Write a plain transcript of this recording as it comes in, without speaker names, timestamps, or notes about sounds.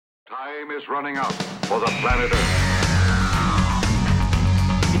Time is running out for the planet Earth.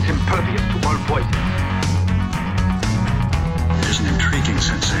 It's impervious to all poison. It is an intriguing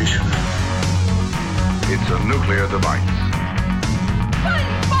sensation. It's a nuclear device. Fun,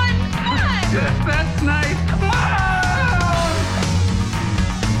 fun, fun! Yes, that's nice. Come on!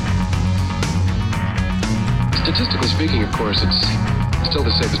 Statistically speaking, of course, it's still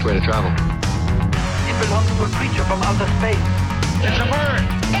the safest way to travel. It belongs to a creature from outer space. It's a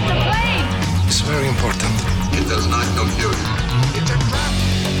bird. It's a plane! It's very important. It does not compute. It's a trap.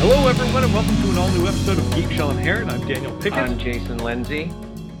 Hello, everyone, and welcome to an all-new episode of Geek Shell Inherent. I'm Daniel Pickett. I'm Jason Lindsay.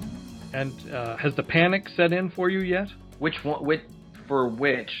 And has the panic set in for you yet? Which one? For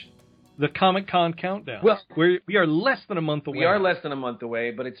which? The Comic-Con countdown. Well, we are less than a month away. We are less than a month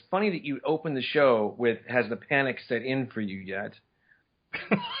away, but it's funny that you open the show with "Has the panic set in for you yet?"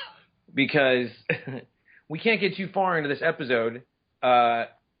 Because we can't get too far into this episode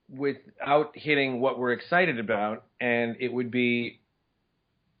without hitting what we're excited about, and it would be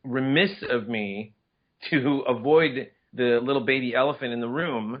remiss of me to avoid the little baby elephant in the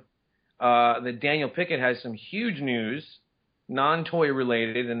room. That Daniel Pickett has some huge news, non-toy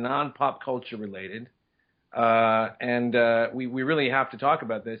related and non-pop culture related, and we really have to talk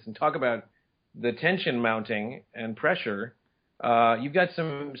about this and talk about the tension mounting and pressure. You've got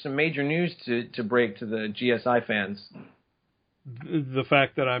some major news to break to the GSI fans. The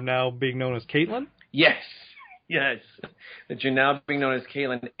fact that I'm now being known as Caitlin? Yes, that you're now being known as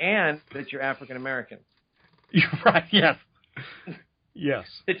Caitlin and that you're African American. You're right. Yes. Yes.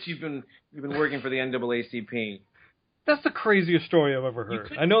 That you've been working for the NAACP. That's the craziest story I've ever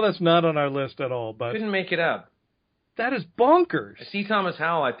heard. I know that's not on our list at all, but Couldn't make it up. that is bonkers. C. Thomas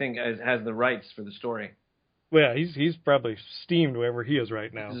Howell, I think, has the rights for the story. Well, yeah, he's probably steamed wherever he is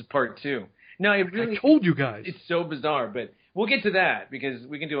right now. This is part 2. No, it really, I told you guys. it's so bizarre, but we'll get to that because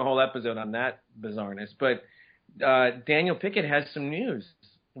we can do a whole episode on that bizarreness. But Daniel Pickett has some news.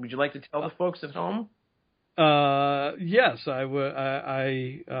 Would you like to tell the folks at home? Yes,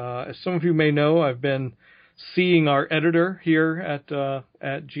 as some of you may know, I've been seeing our editor here at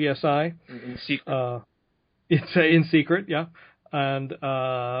GSI. In secret. It's in secret, yeah. And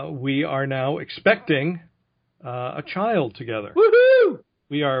we are now expecting a child together. Woohoo!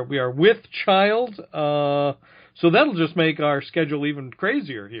 We are with child, so that'll just make our schedule even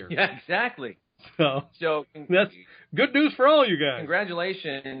crazier here. Yeah, exactly. So So that's good news for all you guys.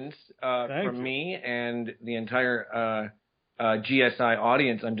 congratulations Thank from you. me and the entire GSI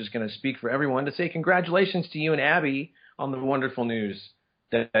audience. I'm just going to speak for everyone to say congratulations to you and Abby on the wonderful news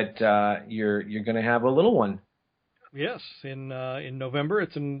that you're going to have a little one. Yes, in November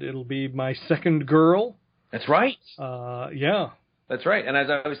it'll be my second girl. That's right. Yeah. That's right. And as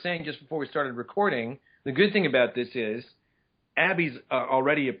I was saying just before we started recording, the good thing about this is Abby's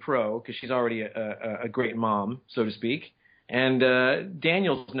already a pro because she's already a great mom, so to speak. And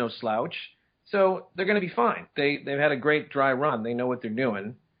Daniel's no slouch. So they're going to be fine. They've had a great dry run. They know what they're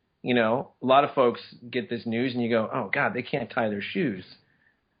doing. You know, a lot of folks get this news and you go, oh, God, they can't tie their shoes.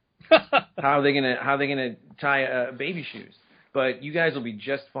 How are they gonna tie baby shoes? But you guys will be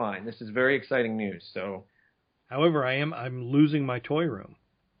just fine. This is very exciting news. So, However, I'm losing my toy room.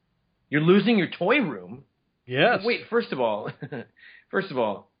 you're losing your toy room? Yes. Wait, first of all,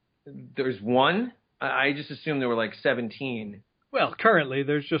 there's one? I just assumed there were like 17. Well, currently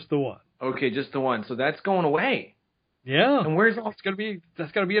there's just the one. Okay, just the one. So that's going away. Yeah. And where's all That's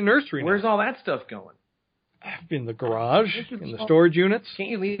gonna be a nursery. where's all that stuff going? Now. In the garage, in the storage units. Can't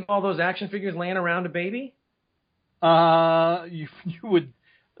you leave all those action figures laying around a baby? You would.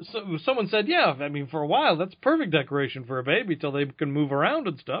 So, someone said, yeah. I mean, for a while, that's perfect decoration for a baby till they can move around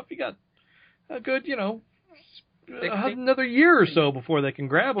and stuff. You got a good, another year or so before they can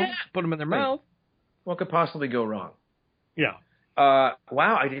grab them, put them in their mouth. What could possibly go wrong? Yeah.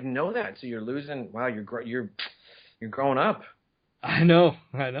 Wow, I didn't know that. So you're losing. Wow, you're growing up. I know.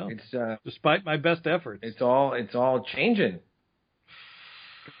 It's Despite my best efforts. it's all changing.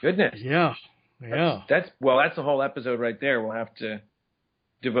 Goodness. Yeah. That's a whole episode right there. We'll have to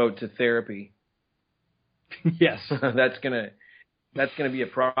devote to therapy. Yes. That's gonna be a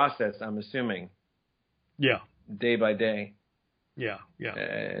process. I'm assuming Yeah. day by day. Yeah.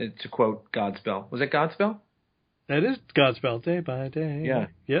 To quote Godspell, was it Godspell? That is Godspell, day by day. Yeah.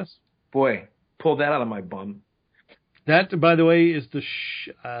 Yes. Boy, pulled that out of my bum. That, by the way, is the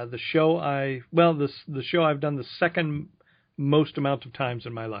show the show I've done the second most amount of times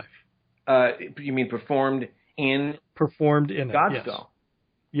in my life. You mean performed in Performed in Godspell?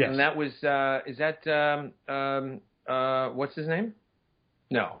 Yes. And that was is that what's his name?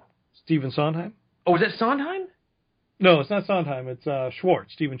 No. Stephen Sondheim? Oh, was that Sondheim? No, it's not Sondheim. It's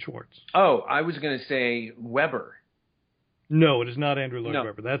Schwartz, Stephen Schwartz. Oh, I was going to say Weber. No, it is not Andrew Lloyd No.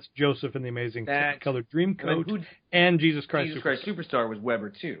 Webber. That's Joseph and the Amazing That's- Colored Dreamcoat who- and Jesus Christ Jesus Superstar. Christ Superstar was Weber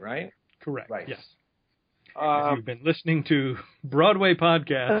too, right? Correct. Right. Yes. If you've been listening to Broadway I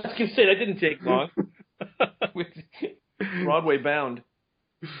podcasts, was going to say that didn't take long. With Broadway Bound.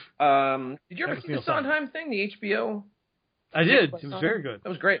 Did you ever That was see the Neil Simon. Sondheim thing, the HBO? I did. It was very good. That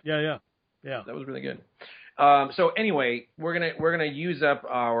was great. Yeah. That was really good. So anyway, we're gonna use up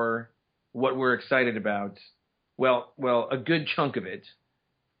what we're excited about. Well, a good chunk of it.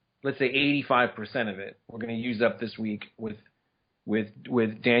 Let's say 85% of it. We're gonna use up this week with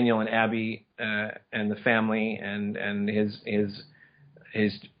Daniel and Abby and the family and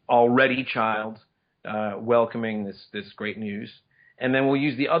his already child welcoming this great news, and then we'll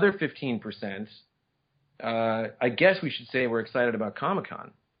use the other 15%. I guess we should say we're excited about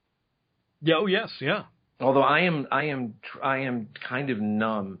Comic-Con. Yeah. Oh, yes. Yeah. Although I am kind of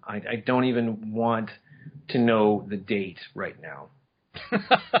numb. I don't even want to know the date right now.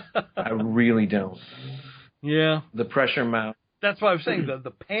 I really don't. Yeah. The pressure mount. That's why I was saying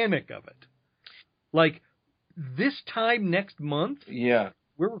the panic of it. Like this time next month, Yeah.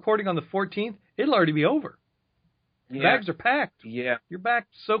 we're recording on the 14th. It'll already be over. Yeah. Bags are packed. Yeah. You're back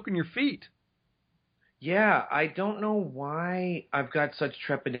soaking your feet. Yeah, I don't know why I've got such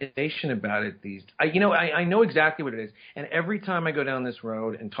trepidation about it. I know exactly what it is, and every time I go down this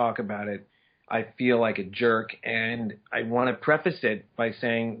road and talk about it, I feel like a jerk. And I want to preface it by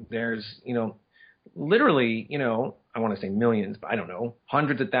saying there's, literally, I want to say millions, but I don't know,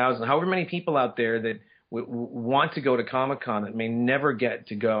 hundreds of thousands, however many people out there that want to go to Comic-Con that may never get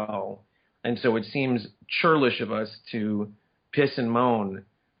to go, and so it seems churlish of us to piss and moan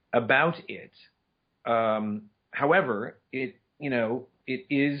about it. However, it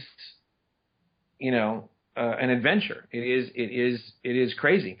is, an adventure. It is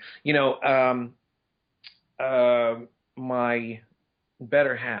crazy. My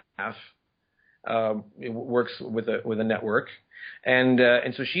better half, works with a network, and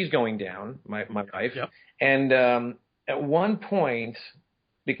so she's going down, my wife. Yep. And, at one point,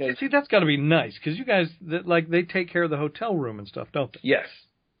 because See, that's got to be nice because you guys, they take care of the hotel room and stuff, don't they? yes,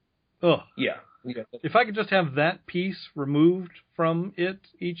 Oh, yeah. if I could just have that piece removed from it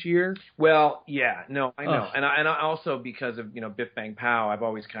each year. Well, yeah, no, I know, Ugh. and I also because of Biff Bang Pow, I've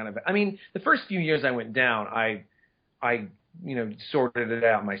always kind of. I mean, the first few years I went down, I sorted it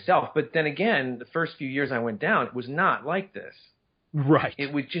out myself. But then again, the first few years I went down, it was not like this. Right.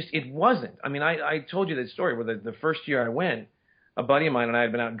 It wasn't. I mean, I told you that story where the first year I went, a buddy of mine and I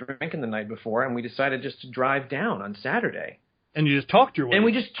had been out drinking the night before, and we decided just to drive down on Saturday. And you just talked your way. And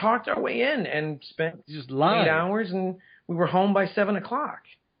we just talked our way in and spent You just lied. 8 hours, and we were home by 7 o'clock.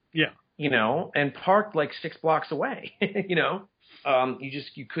 Yeah. And parked like 6 blocks away. You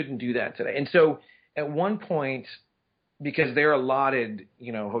couldn't do that today. And so at one point, because they're allotted,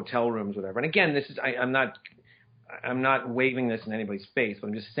 hotel rooms, whatever. And again, this is I'm not waving this in anybody's face, but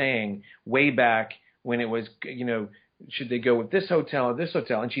I'm just saying way back when it was, should they go with this hotel or this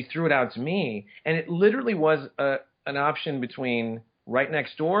hotel? And she threw it out to me, and it literally was an option between right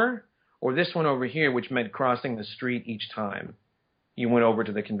next door or this one over here, which meant crossing the street each time you went over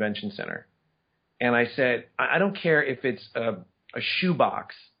to the convention center. And I said, I don't care if it's a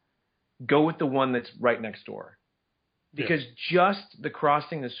shoebox, go with the one that's right next door. Because just the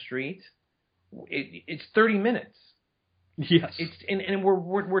crossing the street, it's 30 minutes. Yes. And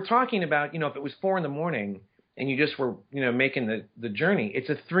we're talking about, if it was 4 a.m. and you just were, making the journey, it's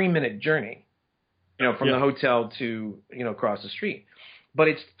a 3-minute journey. From the hotel to, across the street. But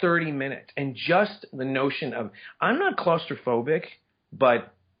it's 30 minutes. And just the notion of, I'm not claustrophobic,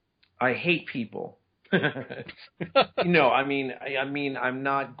 but I hate people. I'm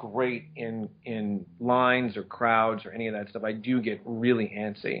not great in lines or crowds or any of that stuff. I do get really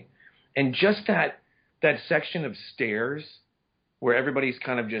antsy. And just that section of stairs where everybody's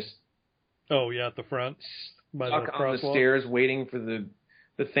kind of just Oh, yeah, at the front. By the stuck on the crosswalk. stairs waiting for the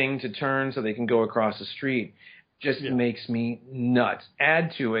thing to turn so they can go across the street just makes me nuts.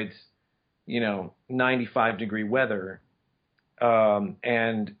 Add to it, 95-degree weather,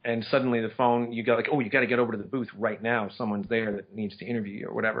 and suddenly the phone, you got you got to get over to the booth right now. Someone's there that needs to interview you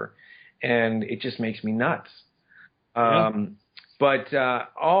or whatever, and it just makes me nuts. But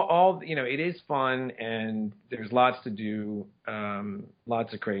all it is fun, and there's lots to do,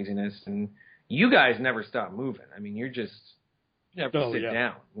 lots of craziness, and you guys never stop moving. I mean, you have to sit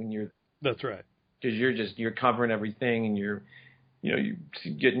down when you're. That's right. Because you're covering everything, and you're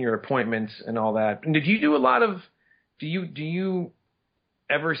getting your appointments and all that. And did you do a lot of? Do you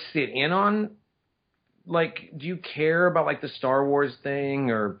ever sit in on like, do you care about like the Star Wars thing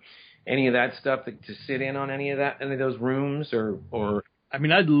or any of that stuff to sit in on any of those rooms or? I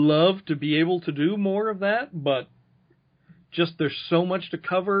mean, I'd love to be able to do more of that, but just there's so much to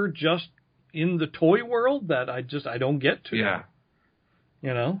cover just in the toy world that I don't get to. Yeah.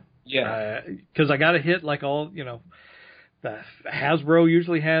 You know? Yeah. Because I got to hit like all, you know, the Hasbro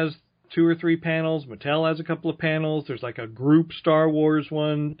usually has 2 or 3 panels. Mattel has a couple of panels. There's like a group Star Wars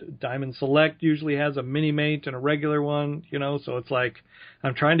one. Diamond Select usually has a mini-mate and a regular one, you know. So it's like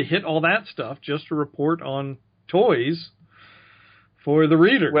I'm trying to hit all that stuff just to report on toys for the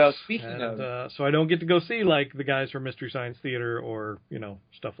readers. Well, speaking of... so I don't get to go see like the guys from Mystery Science Theater or, you know,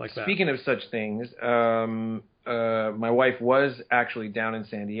 stuff like that. Speaking of such things, my wife was actually down in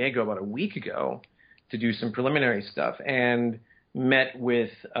San Diego about a week ago to do some preliminary stuff and met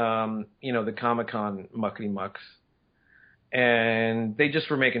with, the Comic-Con muckety mucks. And they just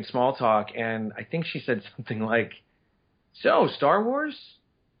were making small talk. And I think she said something like, so Star Wars,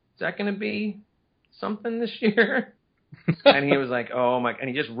 is that going to be something this year? And he was like, oh my, and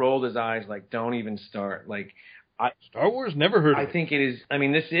he just rolled his eyes like, don't even start. Like, Star Wars, never heard of it. I think it is, I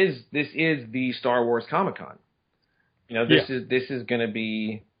mean, this is the Star Wars Comic-Con. You know, this is going to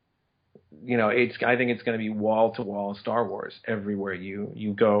be, you know, I think it's going to be wall to wall Star Wars everywhere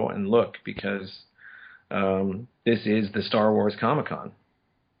you go and look because this is the Star Wars Comic-Con.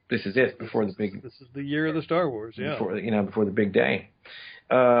 This is it before the big. This is the year of the Star Wars. Yeah. Before the big day.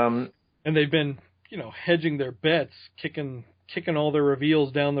 And they've been, you know, hedging their bets, kicking all their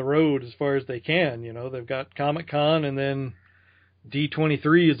reveals down the road as far as they can. You know, they've got Comic-Con and then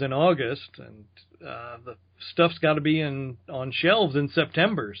D23 is in August, and the stuff's got to be on shelves in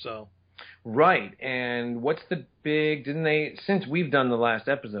September. So. Right, and what's the big, didn't they, since we've done the last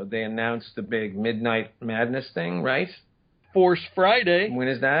episode, they announced the big Midnight Madness thing, right? Force Friday. When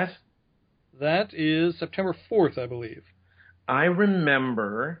is that? That is September 4th, I believe. I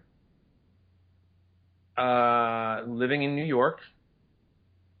remember living in New York.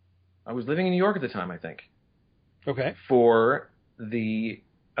 I was living in New York at the time, I think. Okay. For the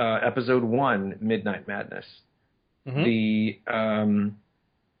episode 1 Midnight Madness. Mm-hmm. The...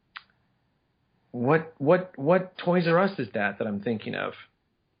 What Toys R Us is that I'm thinking of?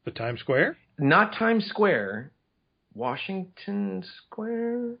 The Times Square? Not Times Square. Washington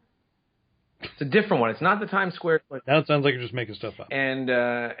Square? It's a different one. It's not the Times Square. Now it sounds like you're just making stuff up. And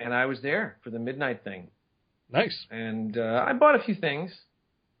I was there for the midnight thing. Nice. And I bought a few things.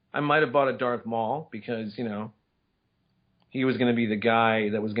 I might have bought a Darth Maul because, you know, he was going to be the guy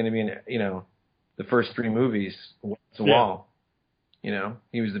that was going to be in, you know, the first 3 movies. It's a wall. You know,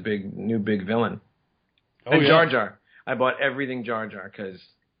 he was the new big villain. Oh, and Jar Jar. I bought everything Jar Jar because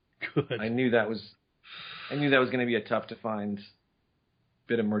I knew that was going to be a tough to find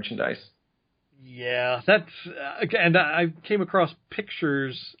bit of merchandise. Yeah, that's and I came across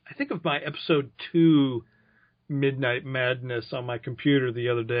pictures. I think of my episode 2 Midnight Madness on my computer the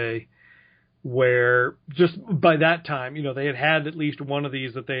other day, where just by that time, you know, they had at least one of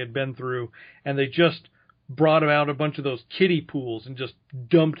these that they had been through, and they just brought out a bunch of those kiddie pools and just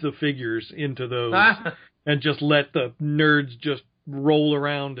dumped the figures into those and just let the nerds just roll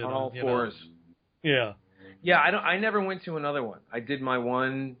around in all them, fours. Yeah. Yeah, I never went to another one. I did my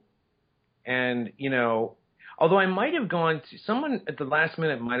one, and, you know, although I might have gone to, someone at the last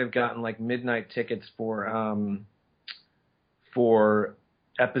minute might have gotten like midnight tickets for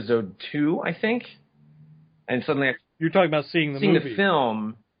episode 2, I think. And suddenly you're talking about seeing the movie. The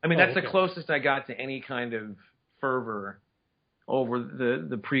film. I mean, that's okay. the closest I got to any kind of fervor over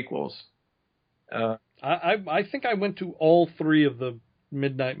the prequels. I think I went to all 3 of the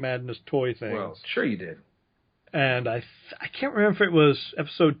Midnight Madness toy things. Well, sure you did. And I can't remember if it was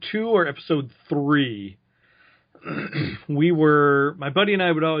episode 2 or episode 3. My buddy and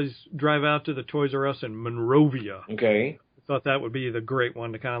I would always drive out to the Toys R Us in Monrovia. Okay. I thought that would be the great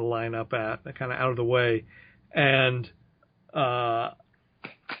one to kind of line up at, kind of out of the way. And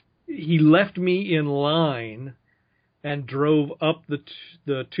he left me in line and drove up the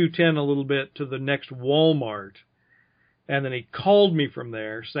 210 a little bit to the next Walmart. And then he called me from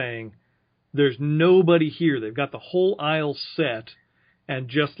there saying, there's nobody here. They've got the whole aisle set and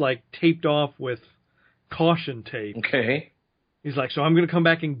just like taped off with caution tape. Okay. He's like, so I'm going to come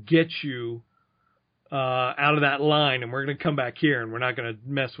back and get you out of that line, and we're going to come back here, and we're not going to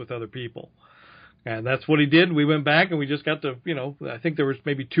mess with other people. And that's what he did. We went back, and we just got to, you know, I think there was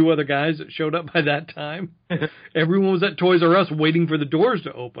maybe 2 other guys that showed up by that time. Everyone was at Toys R Us waiting for the doors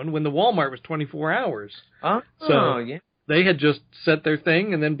to open when the Walmart was 24 hours. Oh, yeah. They had just set their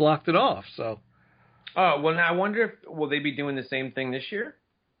thing and then blocked it off. So. Oh, well, now I wonder will they be doing the same thing this year?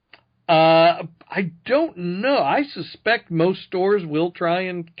 I don't know. I suspect most stores will try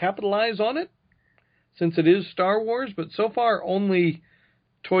and capitalize on it, since it is Star Wars, but so far only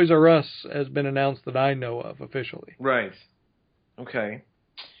Toys R Us has been announced that I know of officially. Right. Okay.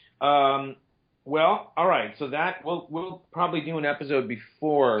 Well, all right. So that we'll probably do an episode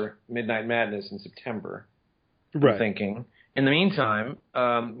before Midnight Madness in September. Right. I'm thinking. In the meantime,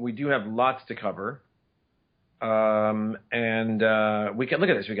 we do have lots to cover. And we can look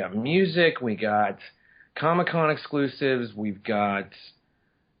at this. We got music. We got Comic-Con exclusives. We've got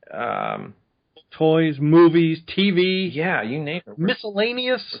toys, movies, TV. Yeah, you name it.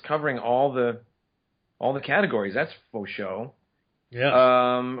 Miscellaneous. We're covering all the categories. That's faux show.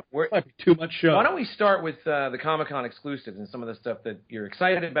 Yeah. Might be too much show. Why don't we start with the Comic-Con exclusives and some of the stuff that you're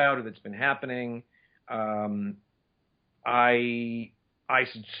excited about or that's been happening. I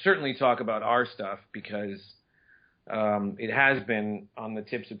should certainly talk about our stuff because it has been on the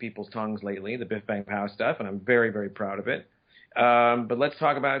tips of people's tongues lately, the Biff Bang Pow stuff, and I'm very, very proud of it. But let's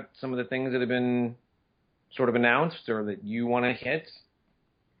talk about some of the things that have been sort of announced or that you want to hit.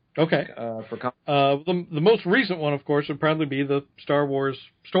 Okay. The most recent one, of course, would probably be the Star Wars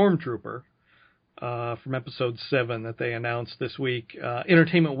Stormtrooper from Episode 7 that they announced this week.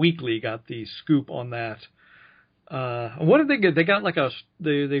 Entertainment Weekly got the scoop on that. What did they get? They got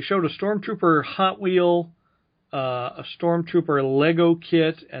they showed a Stormtrooper Hot Wheel, a Stormtrooper Lego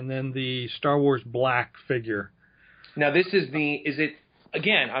kit, and then the Star Wars Black figure. Now this is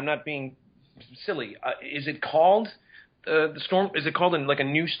again, I'm not being silly. Is it called is it called a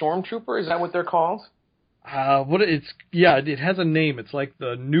new Stormtrooper? Is that what they're called? It has a name. It's like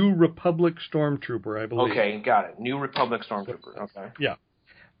the New Republic Stormtrooper, I believe. Okay, got it. New Republic Stormtrooper. Okay. Yeah.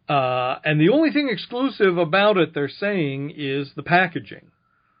 And the only thing exclusive about it, they're saying, is the packaging.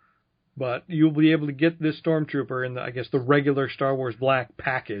 But you'll be able to get this Stormtrooper in the regular Star Wars Black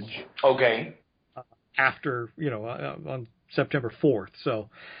package. Okay. After, on September 4th. So,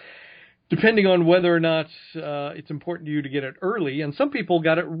 depending on whether or not it's important to you to get it early, and some people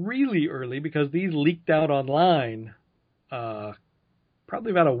got it really early because these leaked out online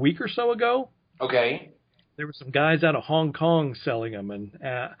probably about a week or so ago. Okay. There were some guys out of Hong Kong selling them, and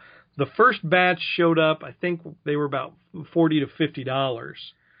the first batch showed up. I think they were about $40 to $50,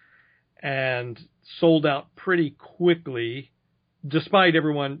 and sold out pretty quickly. Despite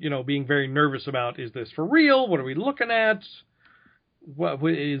everyone, being very nervous about, is this for real? What are we looking at? What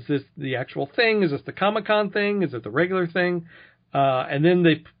is this the actual thing? Is this the Comic-Con thing? Is it the regular thing? And then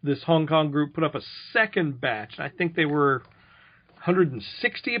this Hong Kong group put up a second batch. I think they were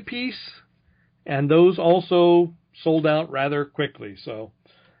 160 apiece, and those also sold out rather quickly. So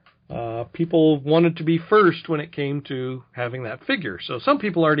people wanted to be first when it came to having that figure. So some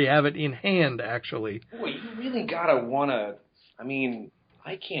people already have it in hand, actually. Boy, you really gotta wanna. I mean,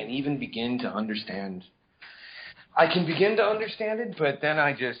 I can't even begin to understand. I can begin to understand it, but then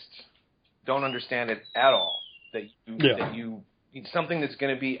I just don't understand it at all. That you need something that's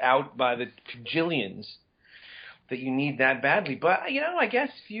going to be out by the cajillions, that you need that badly. But I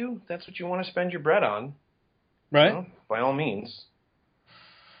guess if that's what you want to spend your bread on, right? By all means.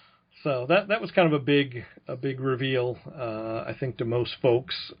 So that was kind of a big reveal, I think, to most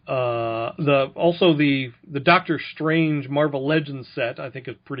folks. Also the Doctor Strange Marvel Legends set, I think,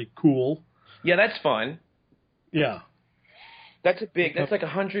 is pretty cool. Yeah, that's fun. Yeah, that's like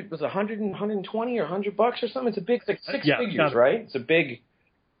 100. Was 120 or $100 or something? It's a big, it's like six figures, right? It's a big. I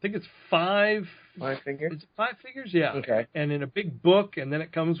think it's 5. 5 figures. Is it 5 figures? Yeah. Okay. And in a big book, and then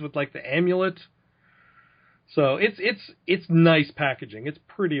it comes with like the amulet. So it's nice packaging. It's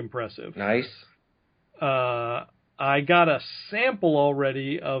pretty impressive. Nice. I got a sample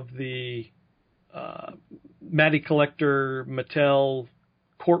already of the Matty Collector Mattel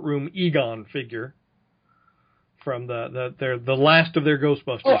Courtroom Egon figure from the last of their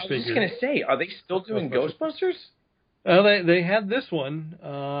Ghostbusters figures. I was just gonna say, are they still doing Ghostbusters? They had this one,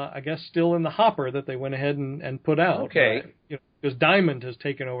 I guess, still in the hopper that they went ahead and put out. Okay. Because Diamond has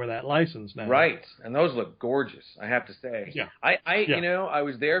taken over that license now. Right, and those look gorgeous, I have to say. Yeah. I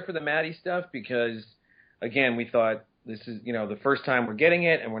was there for the Matty stuff because, again, we thought this is, the first time we're getting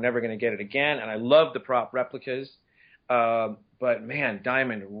it and we're never going to get it again. And I love the prop replicas. But, man,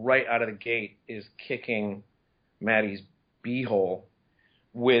 Diamond right out of the gate is kicking Matty's beehole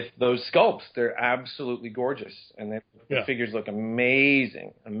with those sculpts. They're absolutely gorgeous. And the figures look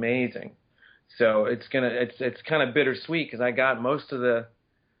amazing, amazing. So it's kind of bittersweet because I got most of the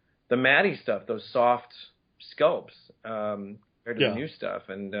Matty stuff, those soft sculpts, compared to the new stuff,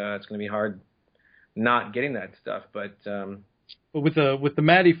 and it's going to be hard not getting that stuff. But with the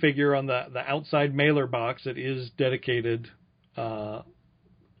Matty figure on the outside mailer box, it is dedicated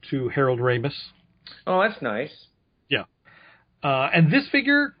to Harold Ramis. Oh, that's nice. Yeah. And this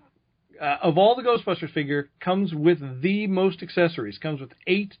figure, of all the Ghostbusters figure, comes with the most accessories. Comes with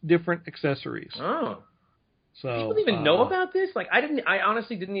 8 different accessories. Oh. So people even know about this? Like, I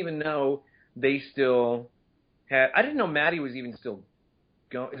honestly didn't even know they still had. I didn't know Maddie was even still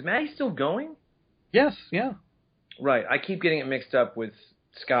going. Is Maddie still going? Yes, yeah. Right. I keep getting it mixed up with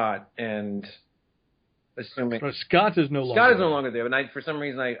Scott and assuming But Scott is no longer. Scott is no longer there, but for some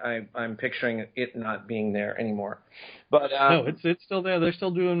reason I'm picturing it not being there anymore. But no, it's still there. They're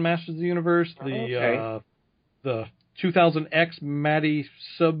still doing Masters of the Universe. The 2000X Maddie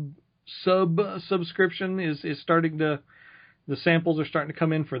subscription is starting to. The samples are starting to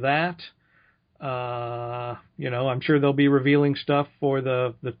come in for that. I'm sure they'll be revealing stuff for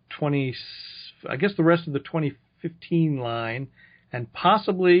the 20. I guess the rest of the 2015 line, and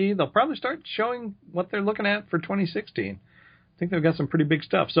possibly they'll probably start showing what they're looking at for 2016. I think they've got some pretty big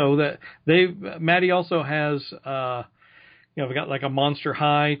stuff. So that Maddie also has, we got like a Monster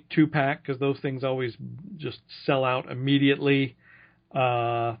High 2-pack because those things always just sell out immediately.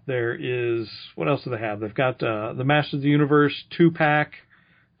 There is, what else do they have? They've got the Masters of the Universe 2-pack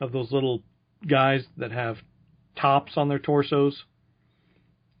of those little guys that have tops on their torsos.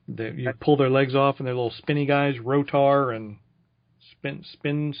 You pull their legs off and they're little spinny guys, Rotar and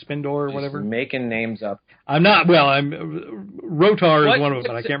Spindor or whatever. Just making names up. I'm not. Well, Rotar is one of them,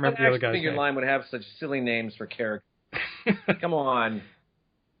 but I can't remember the other guy's name. Figure line would have such silly names for characters. Come on.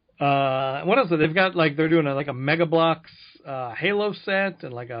 What else? They've got they're doing a Mega Bloks Halo set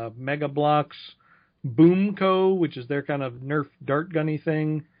and like a Mega Bloks Boomco, which is their kind of Nerf dart gunny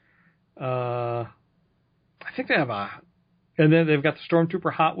thing. I think they have and then they've got the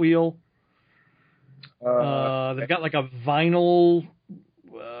Stormtrooper Hot Wheel. They've got like a vinyl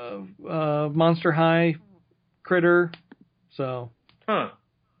Monster High critter. So,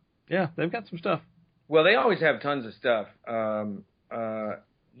 yeah, they've got some stuff. Well, they always have tons of stuff. They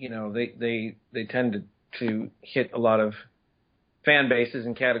tend to hit a lot of fan bases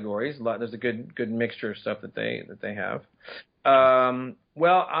and categories. There's a good mixture of stuff that they have. Well,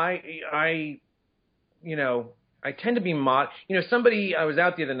 I tend to be somebody, I was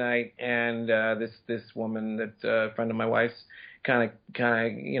out the other night and this woman that a friend of my wife's kind of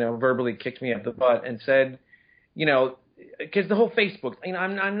verbally kicked me up the butt and said, because the whole Facebook,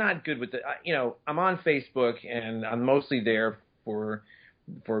 I'm not good with it. I'm on Facebook and I'm mostly there for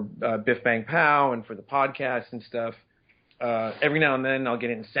Biff Bang Pow and for the podcast and stuff. Every now and then I'll get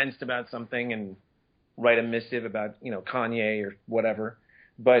incensed about something and write a missive about Kanye or whatever.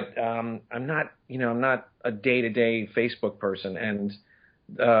 But I'm not a day-to-day Facebook person, and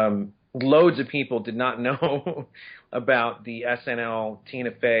loads of people did not know about the SNL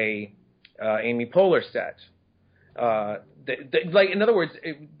Tina Fey, Amy Poehler set. In other words,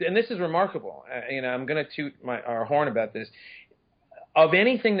 and this is remarkable. I'm going to toot our horn about this. Of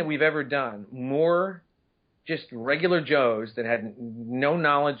anything that we've ever done, more just regular Joes that had no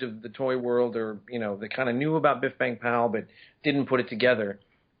knowledge of the toy world or that kind of knew about Biff Bang Pow but didn't put it together.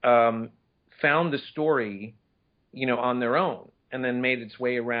 Found the story, on their own, and then made its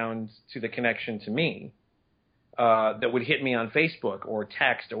way around to the connection to me, that would hit me on Facebook or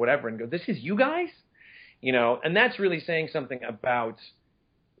text or whatever and go, this is you guys? And that's really saying something about,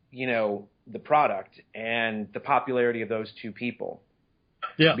 the product and the popularity of those two people.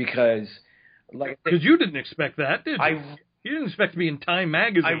 Yeah. Because you didn't expect that, did you? You didn't expect to be in Time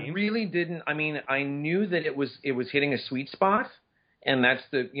magazine. I really didn't. I mean, I knew that it was hitting a sweet spot. And that's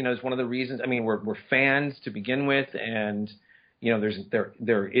it's one of the reasons. I mean, we're fans to begin with, and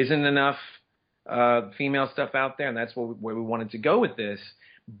there isn't enough female stuff out there, and that's where we wanted to go with this.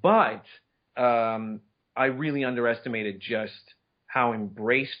 But I really underestimated just how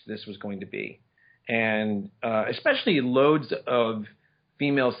embraced this was going to be, and especially loads of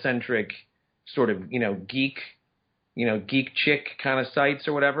female-centric sort of geek chick kind of sites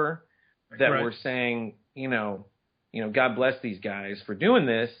or whatever that were saying God bless these guys for doing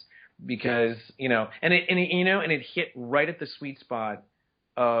this because, and it hit right at the sweet spot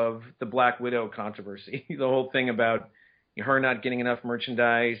of the Black Widow controversy, the whole thing about her not getting enough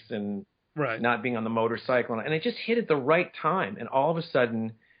merchandise and not being on the motorcycle. And it just hit at the right time. And all of a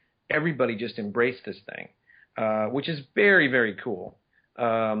sudden, everybody just embraced this thing, which is very, very cool.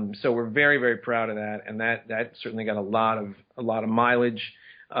 So we're very, very proud of that. And that certainly got a lot of mileage.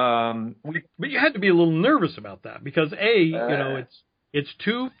 But you had to be a little nervous about that because it's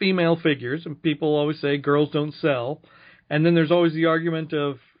two female figures, and people always say girls don't sell, and then there's always the argument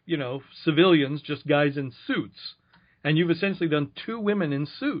of civilians, just guys in suits, and you've essentially done two women in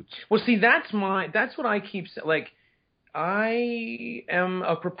suits. Well, see, that's what I keep saying. I am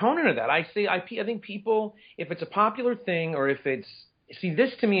a proponent of that. I think people, if it's a popular thing, or if it's, see,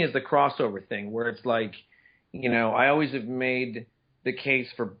 this to me is the crossover thing, where it's like, I always have made the case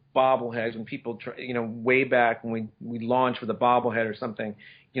for bobbleheads when people try, way back when we launched with a bobblehead or something,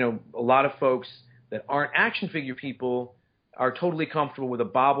 a lot of folks that aren't action figure people are totally comfortable with a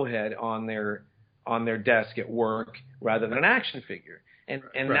bobblehead on their desk at work rather than an action figure. And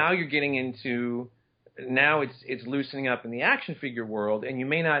Right. Now you're getting into, now it's loosening up in the action figure world, and you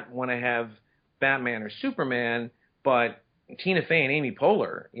may not want to have Batman or Superman, but Tina Fey and Amy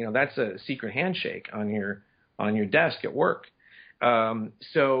Poehler, that's a secret handshake on your desk at work.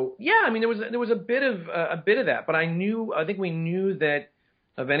 So yeah, I mean, there was a bit of that, but I think we knew that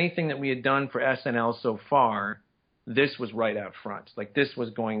of anything that we had done for SNL so far, this was right out front. Like, this was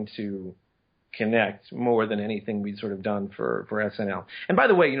going to connect more than anything we'd sort of done for SNL. And by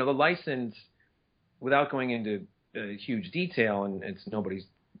the way, the license, without going into huge detail, and it's nobody's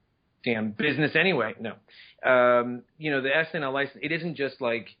damn business anyway. No, the SNL license, it isn't just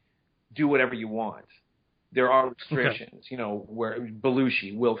like do whatever you want. There are restrictions, where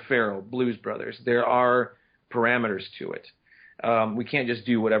Belushi, Will Ferrell, Blues Brothers, there are parameters to it. We can't just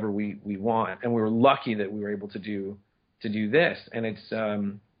do whatever we want, and we were lucky that we were able to do this. And it's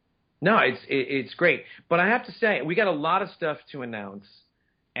great. But I have to say, we got a lot of stuff to announce,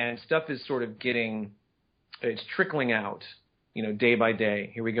 and stuff is sort of it's trickling out, day by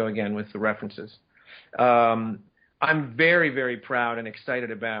day. Here we go again with the references. I'm very, very proud and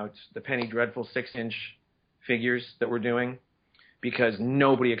excited about the Penny Dreadful 6-inch figures that we're doing, because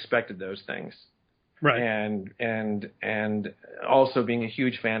nobody expected those things. Right. And also being a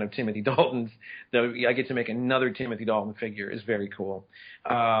huge fan of Timothy Dalton's, though I get to make another Timothy Dalton figure, is very cool.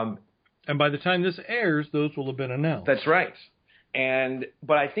 And by the time this airs, those will have been announced. That's right.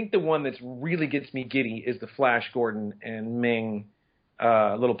 But I think the one that really gets me giddy is the Flash Gordon and Ming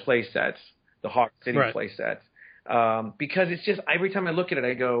little play sets, the Hawk City play sets. Because it's just, every time I look at it,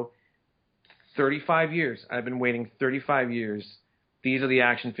 I go, 35 years. I've been waiting 35 years. These are the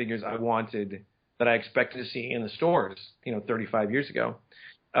action figures I wanted, that I expected to see in the stores, 35 years ago.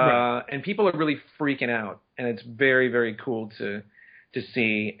 Right. And people are really freaking out, and it's very, very cool to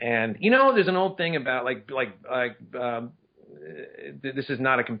see. And, there's an old thing about this is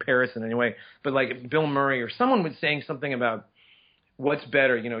not a comparison anyway, but like Bill Murray or someone was saying something about what's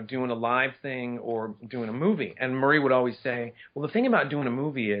better, doing a live thing or doing a movie. And Murray would always say, well, the thing about doing a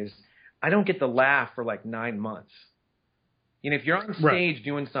movie is I don't get the laugh for like 9 months. If you're on stage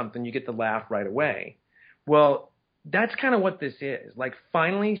doing something, you get the laugh right away. Well, that's kind of what this is. Like,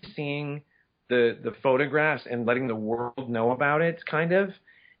 finally seeing the photographs and letting the world know about it, kind of,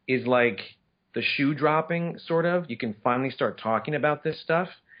 is like the shoe dropping, sort of. You can finally start talking about this stuff.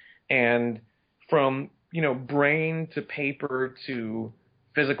 And from, brain to paper to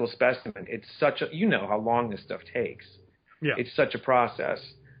physical specimen, it's such a, how long this stuff takes. Yeah. It's such a process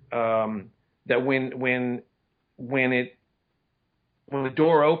that when the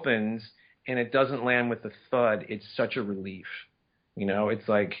door opens and it doesn't land with a thud, it's such a relief. It's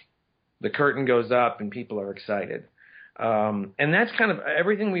like the curtain goes up and people are excited. And that's kind of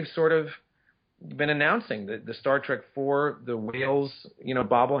everything we've sort of been announcing. The Star Trek IV, the whales,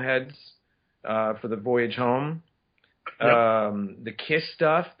 bobbleheads for the voyage home. Yep. The Kiss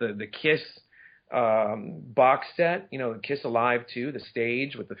stuff, the Kiss box set, the Kiss Alive 2, the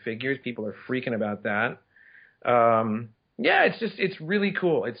stage with the figures. People are freaking about that. Yeah, it's really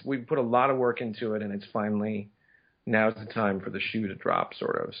cool. We put a lot of work into it, and it's finally, now's the time for the shoe to drop,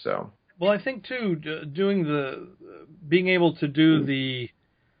 sort of. So. Well, I think too, being able to do the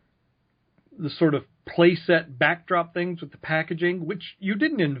sort of playset backdrop things with the packaging, which you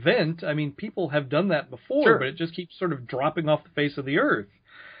didn't invent. I mean, people have done that before, sure, but it just keeps sort of dropping off the face of the earth.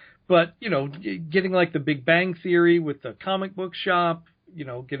 But getting like the Big Bang Theory with the comic book shop,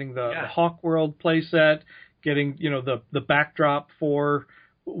 getting the Hawk World playset. Getting, the backdrop for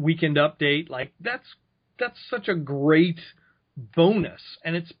Weekend Update, like that's such a great bonus,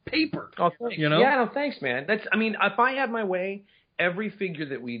 and it's paper. Oh, thanks. Yeah, no, thanks, man. If I had my way, every figure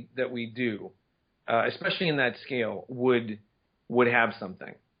that we do, especially in that scale, would have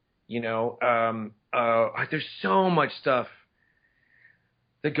something. There's so much stuff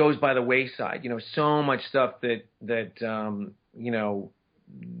that goes by the wayside. So much stuff that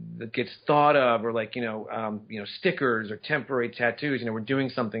gets thought of, or like, stickers or temporary tattoos. We're doing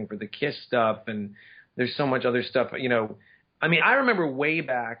something for the Kiss stuff, and there's so much other stuff. I remember way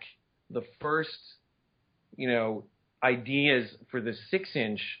back the first, ideas for the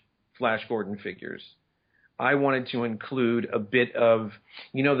 6-inch Flash Gordon figures. I wanted to include a bit of,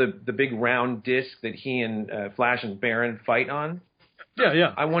 the big round disc that he and Flash and Baron fight on.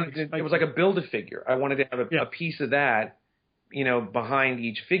 Yeah. I wanted to, it was like a Build-A-Figure. I wanted to have a piece of that, behind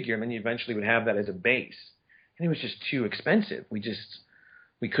each figure, and then you eventually would have that as a base. And it was just too expensive. We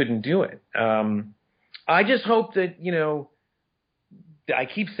couldn't do it. I just hope that, I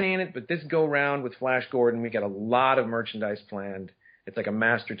keep saying it, but this go round with Flash Gordon, we got a lot of merchandise planned. It's like a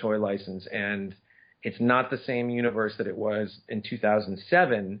master toy license, and it's not the same universe that it was in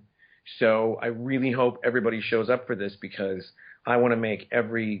 2007. So I really hope everybody shows up for this, because I want to make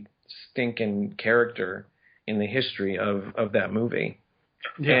every stinking character in the history of that movie.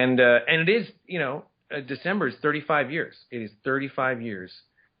 Yeah. And it is, December is 35 years. It is 35 years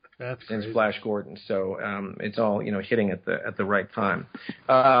since Flash Gordon. So it's all, hitting at the right time.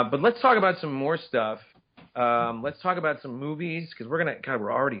 But let's talk about some more stuff. Let's talk about some movies, because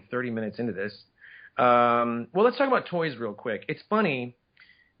we're already 30 minutes into this. Well, let's talk about toys real quick. It's funny.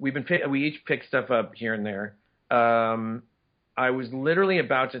 We each picked stuff up here and there. I was literally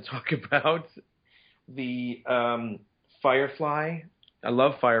about to talk about the Firefly. I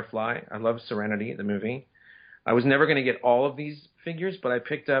love Firefly. I love Serenity, the movie. I was never going to get all of these figures, but I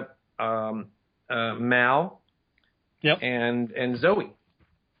picked up Mal and Zoe.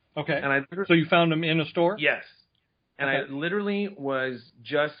 Okay. And so you found them in a store? Yes. And I literally was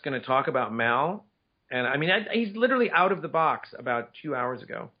just going to talk about Mal. And I mean, he's literally out of the box about 2 hours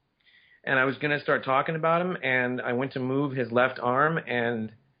ago. And I was going to start talking about him, and I went to move his left arm,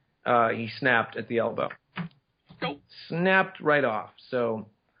 and he snapped at the elbow. Oh. Snapped right off. So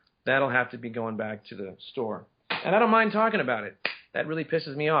that'll have to be going back to the store. And I don't mind talking about it. That really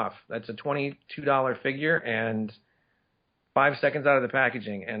pisses me off. That's a $22 figure, and 5 seconds out of the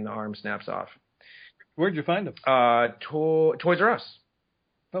packaging, and the arm snaps off. Where'd you find them? Toys R Us.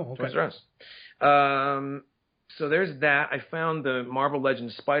 Oh, okay. Toys R Us. So there's that. I found the Marvel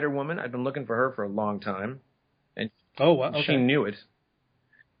Legends Spider-Woman. I've been looking for her for a long time. And wow, okay. She knew it.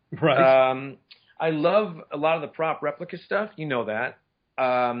 Right. I love a lot of the prop replica stuff. You know that.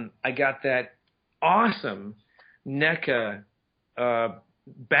 I got that awesome NECA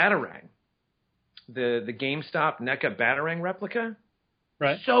Batarang. The GameStop NECA Batarang replica.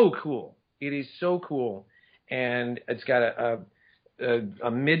 Right. So cool. It is so cool. And it's got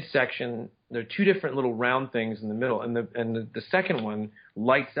a midsection. There are two different little round things in the middle, and the second one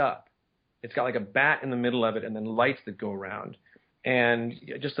lights up. It's got like a bat in the middle of it, and then lights that go around. And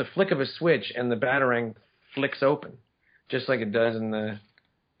just a flick of a switch, and the Batarang flicks open, just like it does in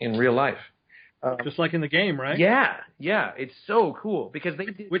real life. Just like in the game, right? Yeah. It's so cool because they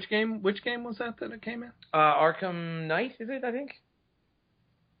did. Which game was that it came in? Arkham Knight, is it? I think.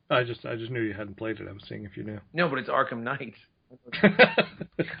 I just knew you hadn't played it. I was seeing if you knew. No, but it's Arkham Knight.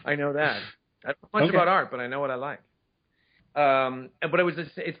 I know that. I don't know much about art, but I know what I like. But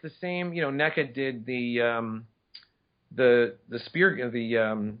it's the same. NECA did the spear,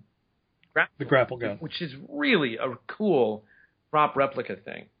 the grapple gun, which is really a cool prop replica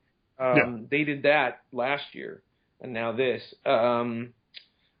thing. They did that last year, and now this.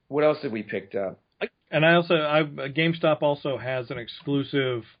 What else did we picked up? And GameStop also has an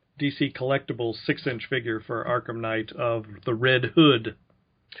exclusive DC Collectibles 6-inch figure for Arkham Knight of the Red Hood.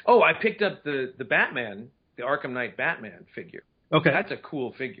 Oh, I picked up the Batman, the Arkham Knight Batman figure. Okay, that's a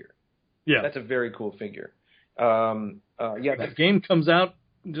cool figure. Yeah, that's a very cool figure. That game comes out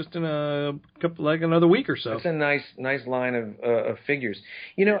just in another week or so. It's a nice line of figures.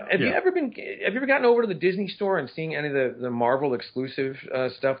 Have you ever gotten over to the Disney store and seen any of the Marvel exclusive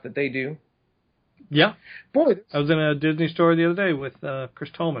stuff that they do? Yeah. Boy, I was in a Disney store the other day with Chris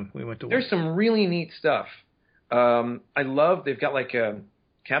Tolman. We went to. There's some really neat stuff. I love they've got like a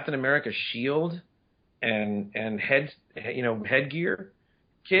Captain America shield and headgear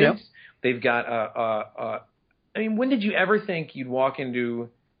kids. Yep. They've got I mean, when did you ever think you'd walk into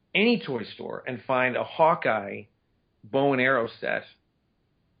any toy store and find a Hawkeye bow and arrow set?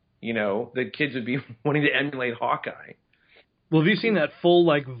 The kids would be wanting to emulate Hawkeye. Well, have you seen that full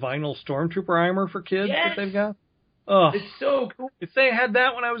vinyl Stormtrooper armor for kids that they've got? Oh, it's so cool. If they had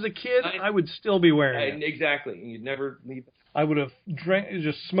that when I was a kid, I would still be wearing it. Exactly. You'd never leave. I would have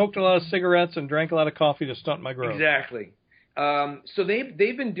just smoked a lot of cigarettes and drank a lot of coffee to stunt my growth. Exactly. So they've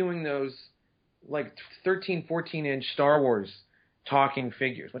been doing those 13, 14-inch Star Wars talking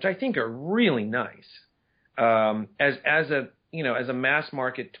figures, which I think are really nice. As a mass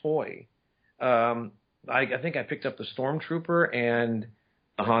market toy. I think I picked up the Stormtrooper and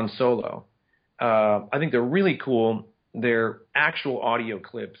the Han Solo. I think they're really cool. They're actual audio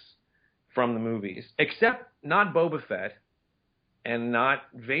clips from the movies, except not Boba Fett and not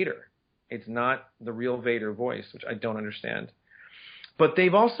Vader. It's not the real Vader voice, which I don't understand. But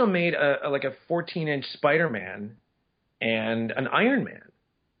they've also made a 14-inch Spider-Man and an Iron Man.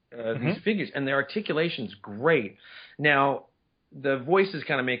 These figures, and their articulation's great. Now, the voices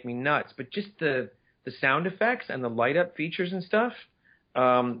kind of make me nuts, but just the sound effects and the light up features and stuff,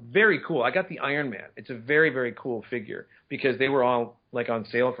 very cool. I got the Iron Man. It's a very, very cool figure because they were all like on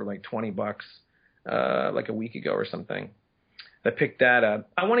sale for like $20 like a week ago or something. I picked that up.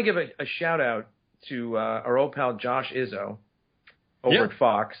 I want to give a shout out to our old pal Josh Izzo over at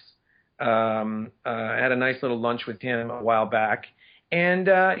Fox. I had a nice little lunch with him a while back, and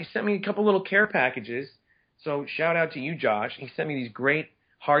he sent me a couple little care packages. So shout out to you, Josh. He sent me these great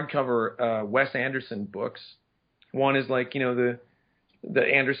hardcover Wes Anderson books. One is like, the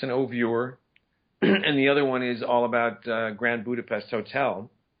Anderson Overture, and the other one is all about Grand Budapest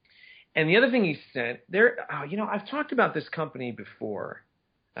Hotel. And the other thing he sent, I've talked about this company before,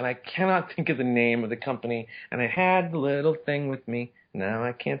 and I cannot think of the name of the company, and I had the little thing with me. Now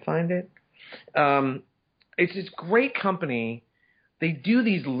I can't find it. It's this great company. They do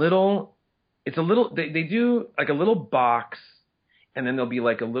these little, they do like a little box, and then there'll be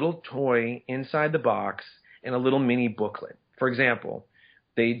like a little toy inside the box and a little mini booklet. For example,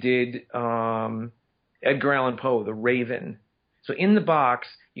 they did Edgar Allan Poe, The Raven. So in the box,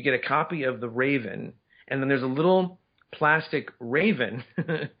 you get a copy of The Raven, and then there's a little plastic raven.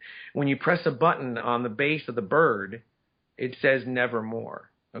 When you press a button on the base of the bird, it says Nevermore.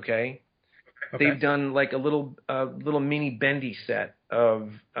 Okay? They've done like a little mini Bendy set of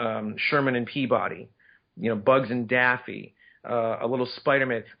Sherman and Peabody, Bugs and Daffy, a little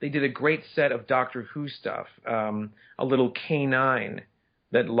Spider-Man. They did a great set of Doctor Who stuff, a little K9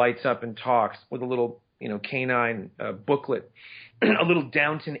 that lights up and talks with a little K9 booklet, a little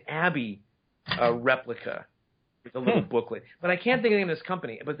Downton Abbey replica with a little booklet. But I can't think of the name of this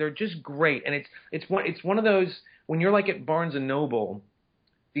company. But they're just great, and it's one of those when you're like at Barnes and Noble,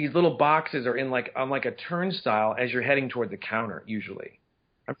 these little boxes are on like a turnstile as you're heading toward the counter usually.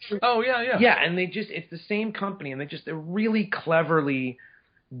 I'm sure. Oh yeah. Yeah, and it's the same company, and they're really cleverly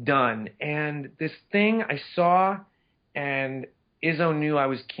done. And this thing I saw, and Izzo knew I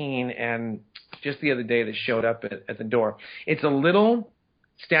was keen, and just the other day they showed up at the door. It's a little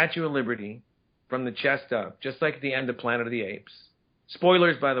Statue of Liberty from the chest up, just like the end of Planet of the Apes.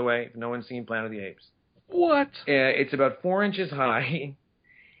 Spoilers, by the way, if no one's seen Planet of the Apes. What? It's about 4 inches high,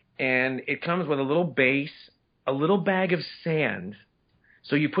 and it comes with a little base, a little bag of sand.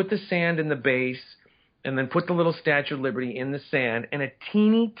 So you put the sand in the base, and then put the little Statue of Liberty in the sand, and a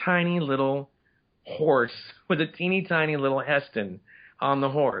teeny tiny little horse with a teeny tiny little Heston on the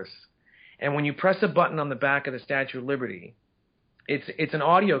horse. And when you press a button on the back of the Statue of Liberty, it's an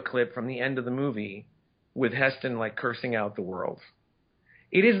audio clip from the end of the movie with Heston like cursing out the world.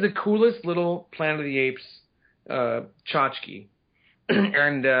 It is the coolest little Planet of the Apes tchotchke.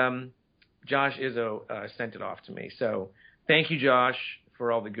 And Josh Izzo sent it off to me. So thank you, Josh,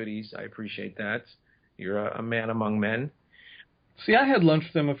 for all the goodies. I appreciate that. You're a man among men. See, I had lunch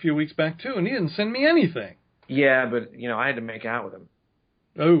with him a few weeks back, too, and he didn't send me anything. Yeah, but, I had to make out with him.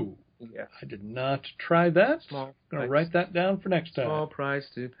 Oh. Yeah. I did not try that. I'm going to write that down for next time. Small price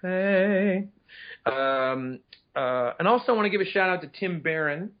to pay. And also I want to give a shout-out to Tim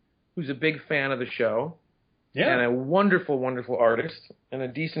Barron, who's a big fan of the show. Yeah. And a wonderful, wonderful artist and a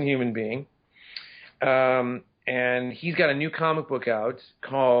decent human being. And he's got a new comic book out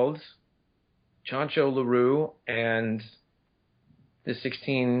called Chancho LaRue and the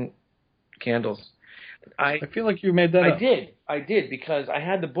 16 Candles. I feel like you made that up. I did, because I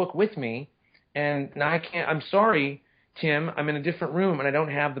had the book with me, and now I can't. I'm sorry, Tim. I'm in a different room, and I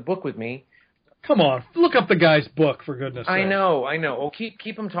don't have the book with me. Come on, look up the guy's book, for goodness sake. I know. Well,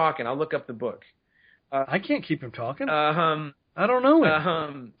 keep him talking. I'll look up the book. I can't keep him talking. I don't know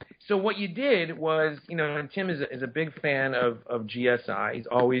him. So what you did was, and Tim is a big fan of GSI. He's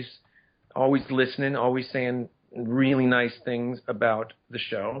always listening, always saying really nice things about the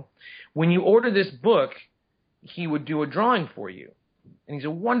show. When you order this book, he would do a drawing for you, and he's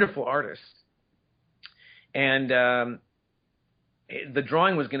a wonderful artist. And the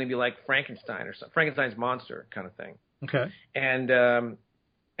drawing was going to be like Frankenstein or something, Frankenstein's monster kind of thing. Okay.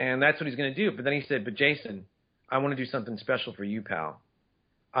 And that's what he's going to do. But then he said, "But Jason, I want to do something special for you, pal.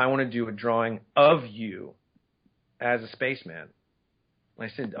 I want to do a drawing of you as a spaceman."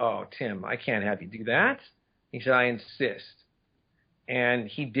 And I said, "Oh, Tim, I can't have you do that." He said, "I insist." And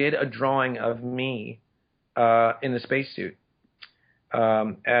he did a drawing of me in the spacesuit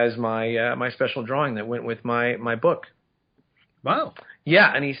as my special drawing that went with my book. Wow.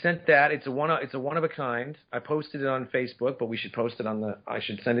 Yeah, and he sent that. It's a one of a kind. I posted it on Facebook, but we should post it I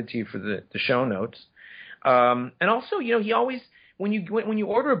should send it to you for the show notes. And also, he always when you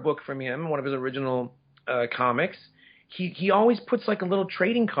order a book from him, one of his original comics, he always puts like a little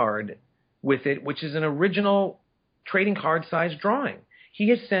trading card with it, which is an original trading card size drawing. He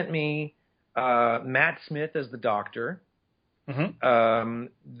has sent me Matt Smith as the Doctor. Mm-hmm.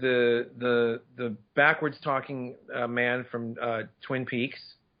 The backwards talking man from Twin Peaks.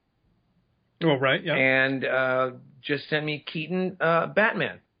 Oh, right, yeah. And just sent me Keaton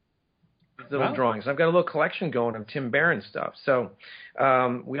Batman. Little drawings. I've got a little collection going of Tim Barron stuff. So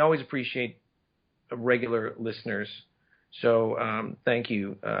we always appreciate regular listeners. So thank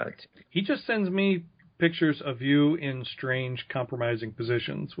you. He just sends me pictures of you in strange, compromising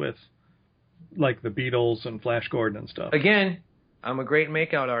positions with, like, the Beatles and Flash Gordon and stuff. Again, I'm a great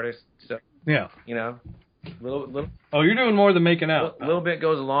makeout artist. So yeah, little. Oh, you're doing more than making out. A little bit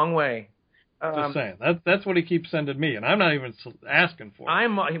goes a long way. Just saying. That's what he keeps sending me, and I'm not even asking for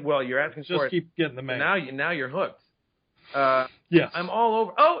it. Well, you're asking for it. Just keep getting the mail. Now you're hooked. Yes. I'm all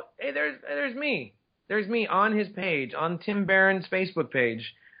over. Oh, hey, there's me. There's me on his page, on Tim Barron's Facebook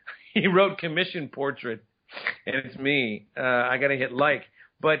page. He wrote commission portrait, and it's me. I got to hit like.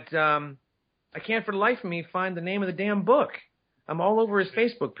 But I can't for the life of me find the name of the damn book. I'm all over his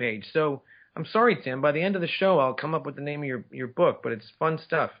Facebook page. So I'm sorry, Tim. By the end of the show, I'll come up with the name of your book, but it's fun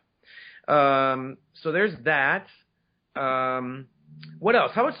stuff. So there's that. What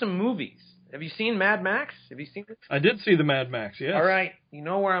else? How about some movies? Have you seen Mad Max? Have you seen it? I did see the Mad Max, yes. All right. You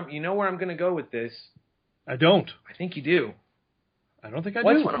know where I'm going to go with this. I don't. I think you do. I don't think I do.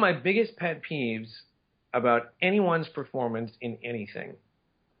 What's one of my biggest pet peeves about anyone's performance in anything?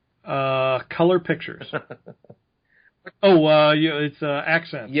 Color pictures. It's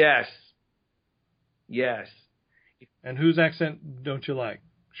accent. Yes. And whose accent don't you like?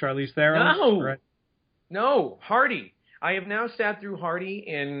 Charlize Theron? No. Right? No, Hardy. I have now sat through Hardy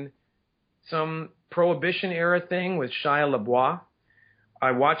in some Prohibition era thing with Shia LaBeouf.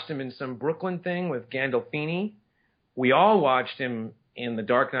 I watched him in some Brooklyn thing with Gandolfini. We all watched him in The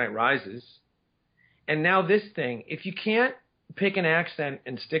Dark Knight Rises. And now this thing. If you can't pick an accent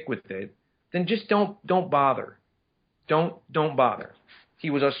and stick with it, then just don't bother. Don't bother.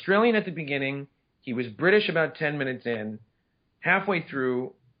 He was Australian at the beginning. He was British about 10 minutes in. Halfway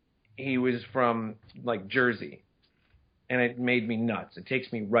through, he was from, like, Jersey. And it made me nuts. It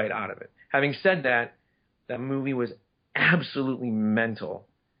takes me right out of it. Having said that, that movie was absolutely mental.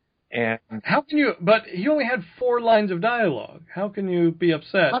 And how can you? But he only had 4 lines of dialogue. How can you be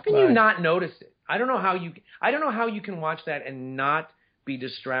upset? How can you not notice it? I don't know how you can watch that and not be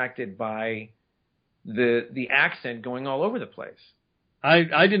distracted by the accent going all over the place. I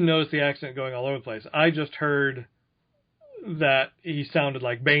didn't notice the accent going all over the place. I just heard that he sounded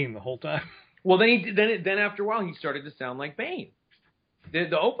like Bane the whole time. Well, then after a while he started to sound like Bane.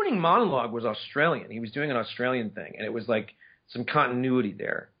 The opening monologue was Australian. He was doing an Australian thing, and it was like some continuity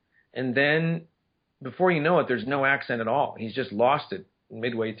there. And then, before you know it, there's no accent at all. He's just lost it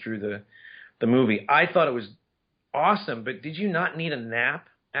midway through the movie. I thought it was awesome, but did you not need a nap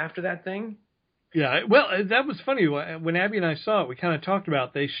after that thing? Yeah, well, that was funny. When Abby and I saw it, we kind of talked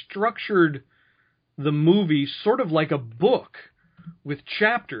about they structured the movie sort of like a book with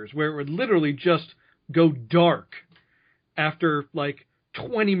chapters where it would literally just go dark after like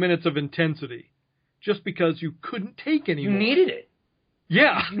 20 minutes of intensity just because you couldn't take anymore. You needed it.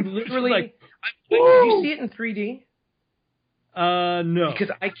 Yeah. You literally. like, did you see it in 3D? No.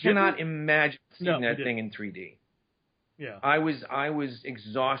 Because I cannot imagine seeing that thing in 3D. Yeah. I was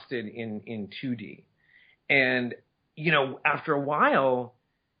exhausted in 2D. And, after a while,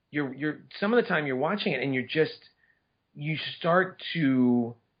 you're some of the time you're watching it and you start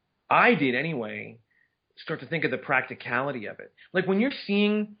to, I did anyway, start to think of the practicality of it. Like when you're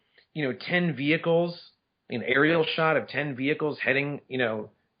seeing, 10 vehicles, an aerial shot of 10 vehicles heading,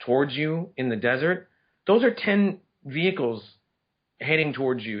 towards you in the desert, those are 10 vehicles heading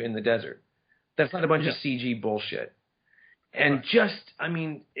towards you in the desert. That's not a bunch of CG bullshit. And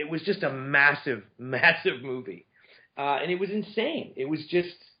it was just a massive, massive movie. And it was insane. It was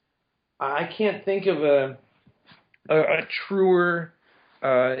just, I can't think of a truer,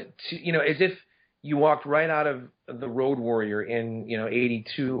 as if you walked right out of The Road Warrior in,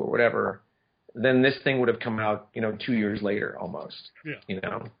 82 or whatever, then this thing would have come out, 2 years later almost.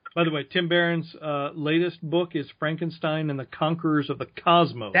 Yeah. By the way, Tim Barron's latest book is Frankenstein and the Conquerors of the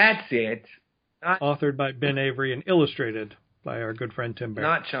Cosmos. That's it. Authored by Ben Avery and illustrated by our good friend Tim Barron.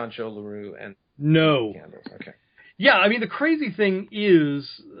 Not Chancho LaRue and no. Candles. Okay. Yeah, I mean, the crazy thing is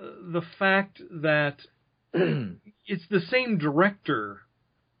the fact that, it's the same director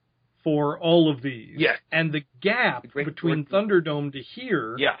for all of these. Yes. And the gap between Thunderdome to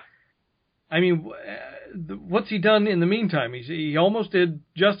here. Yeah. I mean, what's he done in the meantime? He almost did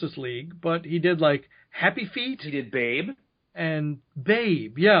Justice League, but he did like Happy Feet. He did Babe. And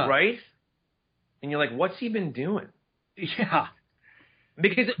Babe, yeah. Right? And you're like, what's he been doing? Yeah.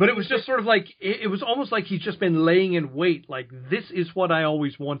 But it was just sort of like, it was almost like he's just been laying in wait, like, this is what I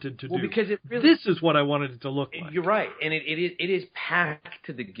always wanted to do. Well, because it really, this is what I wanted it to look like. You're right. And it is packed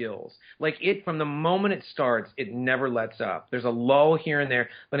to the gills. Like, from the moment it starts, it never lets up. There's a lull here and there.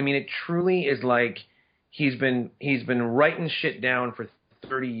 But, I mean, it truly is like he's been writing shit down for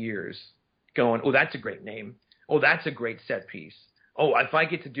 30 years going, oh, that's a great name. Oh, that's a great set piece. Oh, if I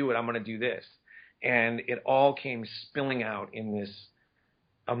get to do it, I'm going to do this. And it all came spilling out in this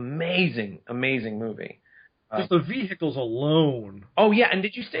amazing, amazing movie. Just the vehicles alone. Oh, yeah. And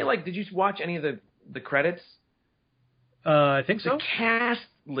did you watch any of the credits? I think so. The cast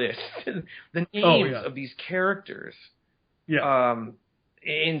list, the names of these characters. Yeah.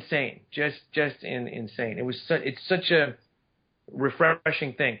 Insane. Just insane. It's such a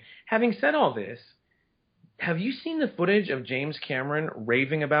refreshing thing. Having said all this, have you seen the footage of James Cameron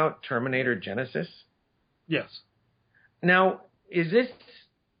raving about Terminator Genisys? Yes. Now, is this,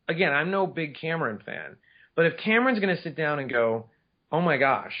 again, I'm no big Cameron fan, but if Cameron's going to sit down and go, oh my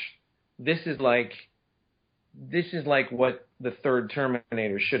gosh, this is like what the third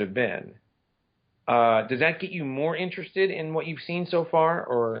Terminator should have been, does that get you more interested in what you've seen so far,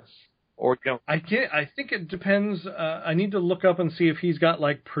 or don't? I think it depends. I need to look up and see if he's got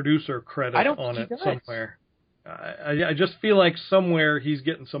like producer credit on it somewhere. I just feel like somewhere he's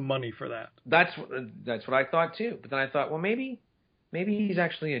getting some money for that. That's what I thought too. But then I thought, well, maybe he's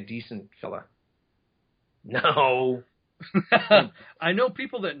actually a decent fella. No. I know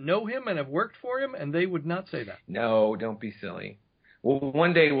people that know him and have worked for him, and they would not say that. No, don't be silly. Well,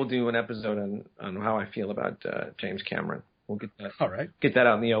 one day we'll do an episode on how I feel about James Cameron. We'll get that. All right. Get that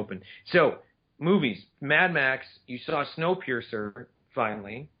out in the open. So, movies. Mad Max. You saw Snowpiercer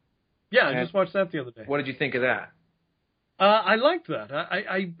finally. Yeah, I just watched that the other day. What did you think of that? I liked that.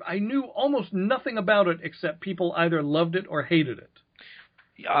 I knew almost nothing about it except people either loved it or hated it.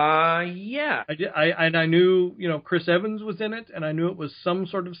 Yeah. I knew, Chris Evans was in it, and I knew it was some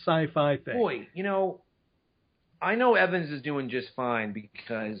sort of sci-fi thing. Boy, I know Evans is doing just fine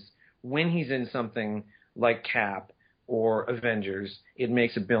because when he's in something like Cap or Avengers, it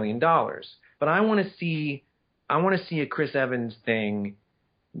makes $1 billion. But I want to see a Chris Evans thing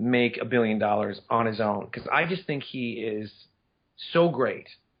make $1 billion on his own, because I just think he is so great.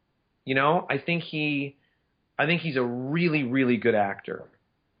 I think he's a really, really good actor,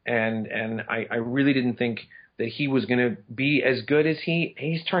 and I really didn't think that he was going to be as good as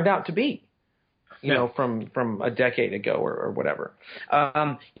he's turned out to be. From a decade ago or whatever.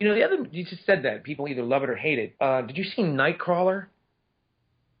 The other, you just said that people either love it or hate it. Did you see Nightcrawler?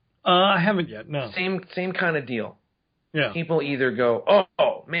 I haven't yet. No. Same kind of deal. Yeah. People either go,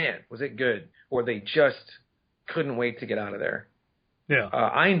 oh man, was it good, or they just couldn't wait to get out of there. Yeah.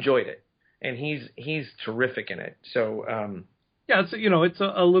 I enjoyed it, and he's terrific in it. So yeah, it's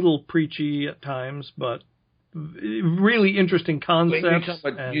a little preachy at times, but really interesting concepts.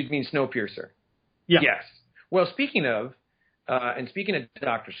 You mean Snowpiercer? Yeah. Yes. Well, speaking of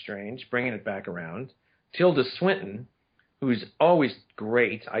Doctor Strange, bringing it back around, Tilda Swinton, who's always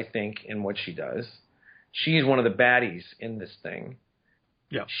great, I think, in what she does. She's one of the baddies in this thing.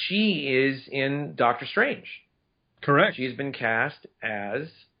 Yeah. She is in Doctor Strange. Correct. She's been cast as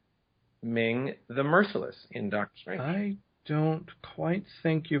Ming the Merciless in Doctor Strange. I don't quite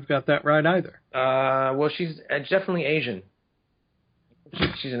think you've got that right either. Well, she's definitely Asian.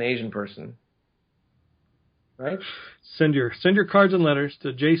 She's an Asian person. Right? Send your cards and letters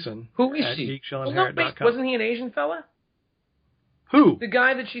to Jason. Who is at she? geekshowandharriet.com. Wasn't he an Asian fella? Who? The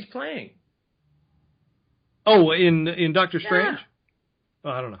guy that she's playing. Oh, in Doctor Strange? Yeah. Oh,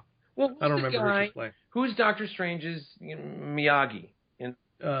 I don't know. Well, I don't remember who she's playing. Who's Doctor Strange's Miyagi in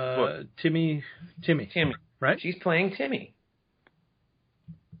book? Timmy. Right? She's playing Timmy.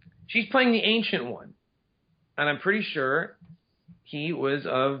 She's playing the ancient one. And I'm pretty sure he was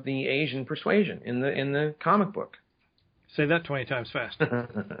of the Asian persuasion in the comic book. Say that 20 times fast.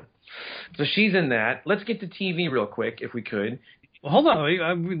 So she's in that. Let's get to TV real quick, if we could. Well, hold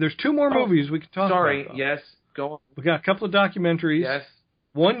on. There's two more movies we can talk about. Sorry. Yes. Go on. We got a couple of documentaries. Yes.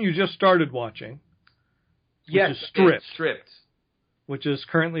 One you just started watching. Yes. Is Stripped. Stripped. Which is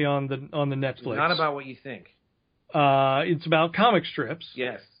currently on the Netflix. Not about what you think. It's about comic strips.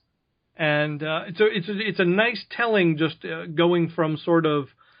 Yes. And it's a nice telling, just going from sort of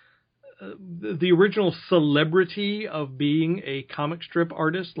the original celebrity of being a comic strip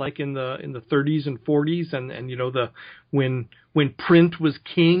artist, like in the 30s and 40s, and you know, when print was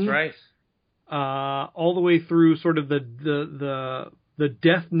king. That's right. All the way through sort of the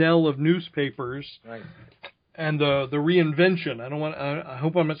death knell of newspapers. Right. And the reinvention. I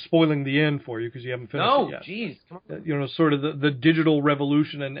hope I'm not spoiling the end for you because you haven't finished it yet. No, geez. Come on. You know, sort of the digital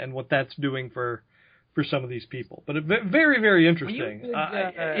revolution and what that's doing for some of these people. But very, very interesting.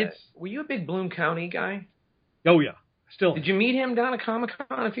 Were you a big Bloom County guy? Oh yeah, still. Did you meet him down at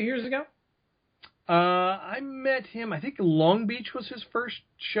Comic-Con a few years ago? I met him. I think Long Beach was his first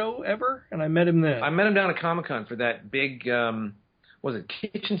show ever, and I met him then. I met him down at Comic-Con for that big. Was it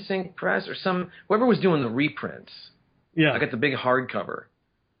Kitchen Sink Press or whoever was doing the reprints. Yeah. I got the big hardcover.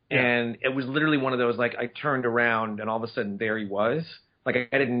 Yeah. And it was literally one of those, like, I turned around and all of a sudden there he was. Like,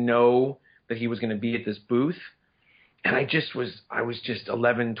 I didn't know that he was going to be at this booth. And I was just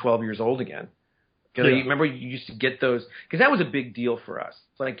 11, 12 years old again. Because I remember you used to get those, because that was a big deal for us.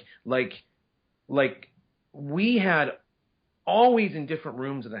 Like we had always in different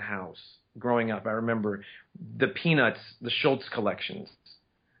rooms of the house. Growing up, I remember the Peanuts, the Schultz collections.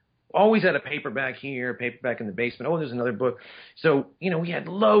 Always had a paperback here, paperback in the basement. Oh, there's another book. So, you know, we had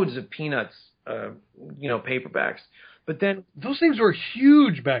loads of Peanuts, paperbacks. But then those things were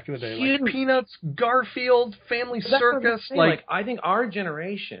huge back in the day. Huge. Like Peanuts, Garfield, Family Circus. Like I think our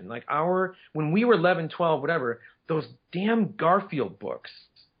generation, when we were 11, 12, whatever, those damn Garfield books.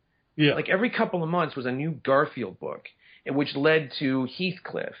 Yeah. Like every couple of months was a new Garfield book, which led to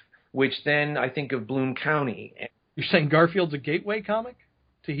Heathcliff. Which then I think of Bloom County. You're saying Garfield's a gateway comic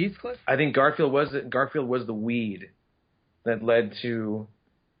to Heathcliff? I think Garfield was the weed that led to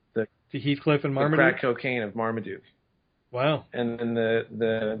Heathcliff and Marmaduke? The crack cocaine of Marmaduke. Wow. And then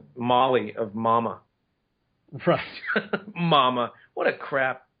the Molly of Mama. Right. Mama. What a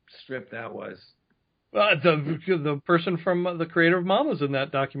crap strip that was. The person from the creator of Mama's in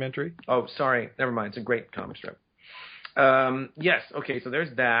that documentary. Oh, sorry. Never mind. It's a great comic strip. Yes. Okay. So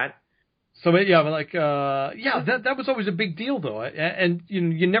there's that. So yeah, but that was always a big deal though, and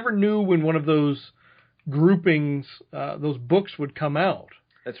you never knew when one of those groupings, those books would come out.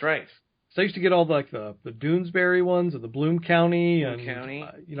 That's right. So I used to get all the Doonesbury ones and the Bloom County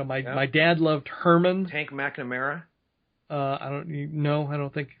my dad loved Herman. Hank McNamara. I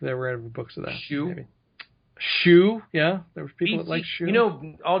don't think there were ever books of that. Shoe. Yeah, there was people that liked Shoe. You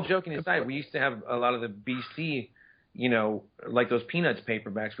know, all joking aside, we used to have a lot of the BC. You know, like those Peanuts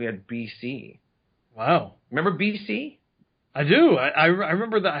paperbacks, we had BC. Wow. Remember BC? I do. I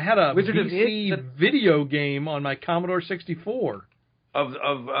remember that I had a Wizard BC video game on my Commodore 64. Of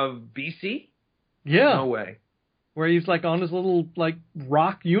BC? Yeah. No way. Where he's like on his little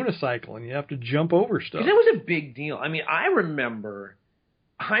rock unicycle and you have to jump over stuff. That was a big deal. I mean, I remember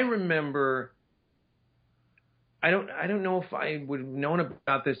I don't know if I would have known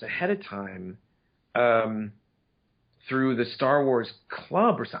about this ahead of time. Through the Star Wars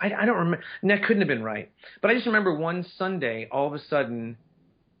Club or something. I don't remember. And that couldn't have been right. But I just remember one Sunday, all of a sudden,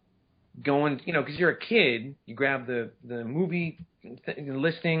 going, because you're a kid, you grab the movie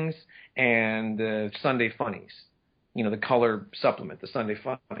listings and the Sunday Funnies, the color supplement, the Sunday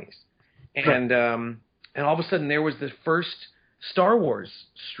Funnies. And all of a sudden there was the first Star Wars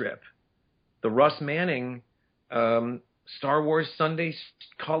strip, the Russ Manning Star Wars Sunday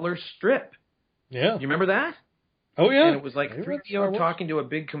color strip. Yeah. You remember that? Oh, yeah. And it was like 3DO talking to a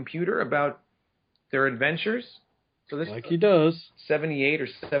big computer about their adventures. So this like he does. 78 or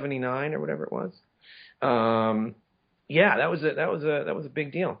 79 or whatever it was. Yeah, that was a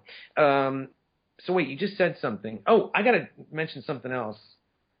big deal. So wait, you just said something. Oh, I got to mention something else.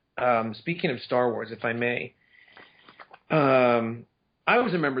 Speaking of Star Wars, if I may. I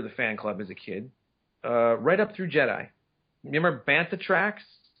was a member of the fan club as a kid, right up through Jedi. Remember Bantha Tracks?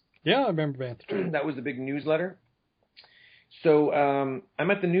 Yeah, I remember Bantha Tracks. That was the big newsletter. So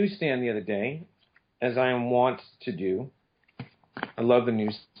I'm at the newsstand the other day, as I am wont to do. I love the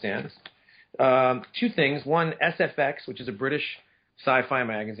newsstands. Two things. One, SFX, which is a British sci-fi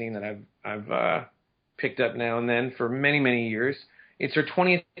magazine that I've picked up now and then for many, many years. It's their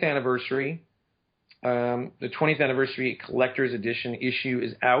 20th anniversary. The 20th anniversary collector's edition issue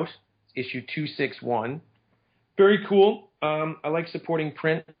is out. Issue 261. Very cool. I like supporting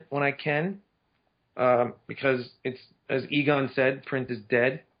print when I can because it's, as Egon said, print is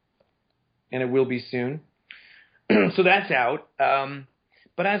dead, and it will be soon. So that's out.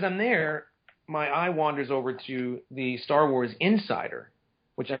 But as I'm there, my eye wanders over to the Star Wars Insider,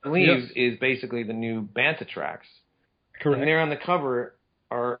 which I believe is basically the new Bantha Tracks. Correct. And there on the cover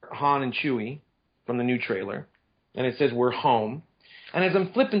are Han and Chewie from the new trailer, and it says "We're home." And as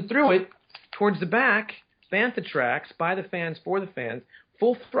I'm flipping through it, towards the back, Bantha Tracks, by the fans, for the fans,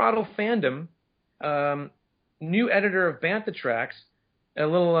 Full Throttle Fandom, new editor of Bantha Tracks, a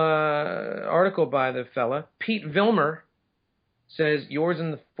little article by the fella, Pete Vilmer, says, yours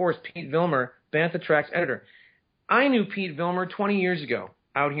in the force, Pete Vilmer, Bantha Tracks editor. I knew Pete Vilmer 20 years ago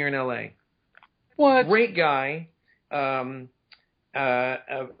out here in L.A. What? Great guy. And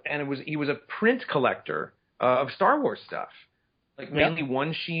he was a print collector of Star Wars stuff, like mainly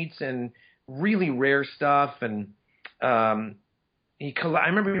one sheets and really rare stuff. And I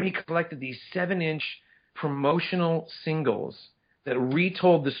remember he collected these 7-inch promotional singles that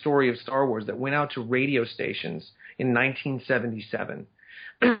retold the story of Star Wars that went out to radio stations in 1977.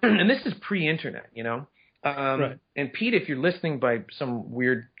 And this is pre-internet, you know. Right. And Pete, if you're listening by some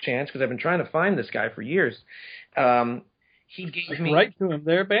weird chance, because I've been trying to find this guy for years, he gave me. Right to him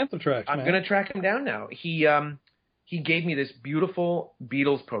there, Bantha Tracks. I'm going to track him down now. He gave me this beautiful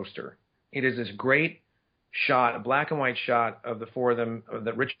Beatles poster. It is this great shot, a black and white shot of the four of them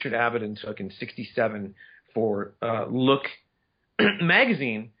that Richard Avedon took in '67 for Look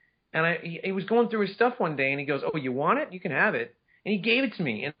magazine. And he was going through his stuff one day, and he goes, "Oh, you want it? You can have it." And he gave it to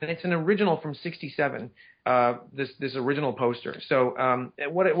me, and it's an original from '67. This original poster. So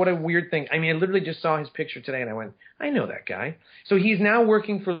what a weird thing. I mean, I literally just saw his picture today, and I went, I know that guy. So he's now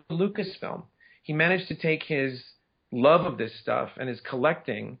working for Lucasfilm. He managed to take his love of this stuff and his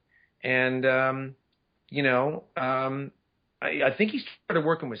collecting, and I think he started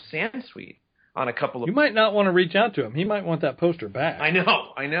working with Sansweet on a couple of. You might not want to reach out to him. He might want that poster back. I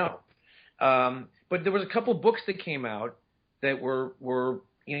know. But there was a couple books that came out that were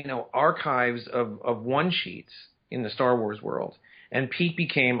archives of one sheets in the Star Wars world, and Pete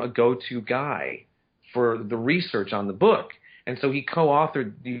became a go-to guy for the research on the book, and so he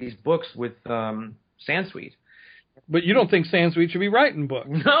co-authored these books with Sansweet. But you don't think Sansweet should be writing books?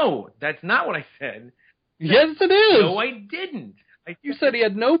 No, that's not what I said. Yes, it is. No, I didn't. You said he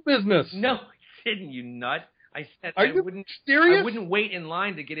had no business. No, I didn't. You nut. I said Are you serious? I wouldn't wait in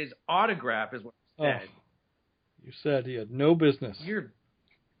line to get his autograph. Is what I said. Oh. You said he had no business. You're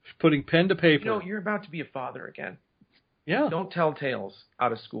putting pen to paper. You're about to be a father again. Yeah. Don't tell tales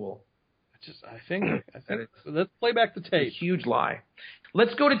out of school. I think let's play back the tape. A huge lie.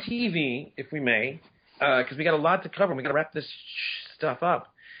 Let's go to TV, if we may, because we got a lot to cover. We got to wrap this stuff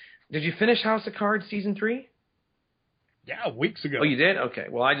up. Did you finish House of Cards season 3? Yeah, weeks ago. Oh, you did? Okay.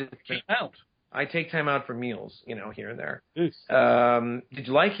 Well, I just came out. I take time out for meals, here and there. Yes. Did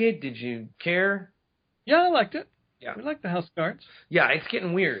you like it? Did you care? Yeah, I liked it. Yeah. We liked the House of Cards. Yeah, it's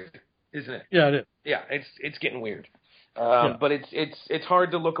getting weird, isn't it? Yeah, it is. Yeah, it's getting weird. But it's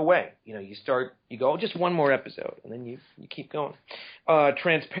hard to look away. You go, just one more episode, and then you keep going.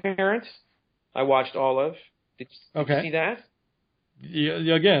 Transparent, I watched all of. Did you see that?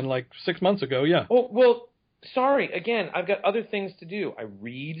 Yeah, again, like 6 months ago, yeah. Oh, well, sorry. Again, I've got other things to do. I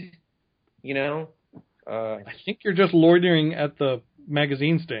read, I think you're just loitering at the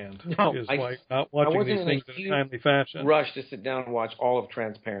magazine stand. No, why not watching these things in a timely fashion. Rush to sit down and watch all of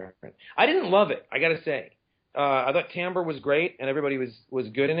Transparent. I didn't love it, I got to say. I thought Timbre was great and everybody was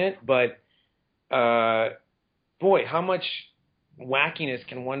good in it, but boy, how much wackiness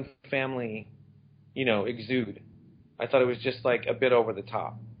can one family, exude? I thought it was just like a bit over the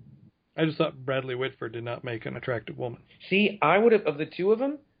top. I just thought Bradley Whitford did not make an attractive woman. See, I would have, of the two of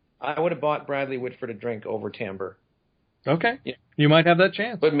them, I would have bought Bradley Whitford a drink over Timbre. Okay. Yeah. You might have that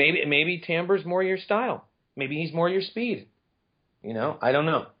chance. But maybe Timbre's more your style. Maybe he's more your speed. I don't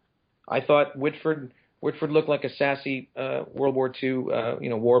know. I thought Whitford looked like a sassy World War II,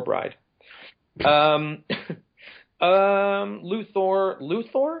 war bride. Luthor? Oh,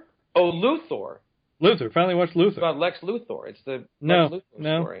 Luthor. Luther. Finally watched Luther. It's about Lex Luthor. It's the Lex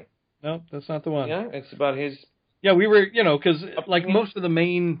Luthor story. No, that's not the one. Yeah, it's about his... Yeah, we were, because like most of the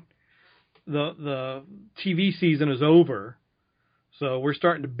main... The TV season is over, so we're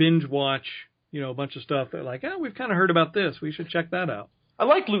starting to binge watch, a bunch of stuff. They're like, we've kind of heard about this. We should check that out. I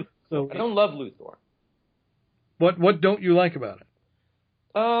like Luthor. So I don't love Luthor. What don't you like about it?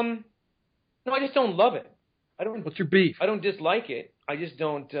 No, I just don't love it. What's your beef? I don't dislike it. I just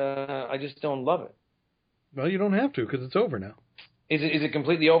don't love it. Well, you don't have to because it's over now. Is it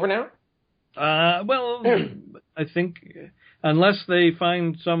completely over now? Well, I think unless they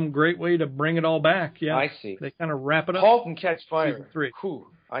find some great way to bring it all back, yeah. I see. They kind of wrap it up. Halt and Catch Fire. Season 3. Whew,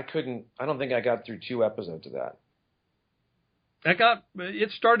 I don't think I got through 2 episodes of that.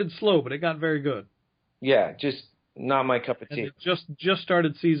 It started slow, but it got very good. Yeah, just not my cup of tea. And it just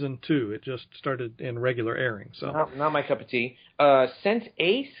started season 2. It just started in regular airing. So not my cup of tea.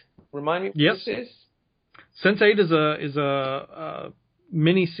 Sense8, remind me what this is. Sense8 is a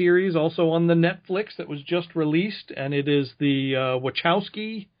mini-series also on the Netflix that was just released, and it is the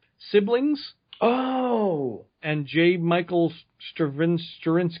Wachowski siblings. Oh. And J. Michael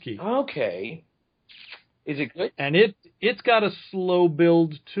Straczynski. Okay. Is it good? And it's got a slow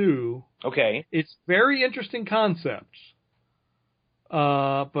build, too. Okay. It's very interesting concepts.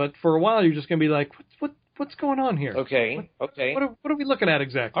 But for a while, you're just going to be like, what's going on here? Okay. Okay. What are we looking at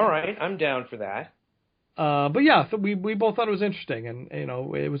exactly? All right. I'm down for that. But yeah, so we both thought it was interesting, and you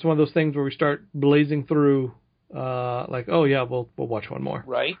know, it was one of those things where we start blazing through, like, oh yeah, we'll watch one more.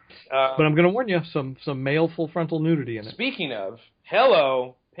 Right. But I'm going to warn you, some male full frontal nudity in it. Speaking of,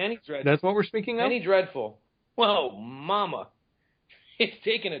 hello, Penny Dreadful. That's what we're speaking of? Penny Dreadful. Whoa, mama. It's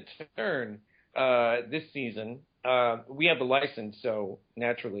taken a turn this season. We have the license, so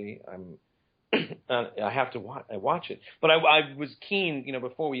naturally I have to watch it. But I was keen, you know,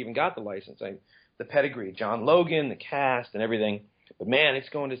 before we even got the license. The pedigree, John Logan, the cast, and everything. But man, it's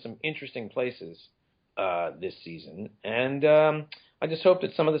going to some interesting places this season, and I just hope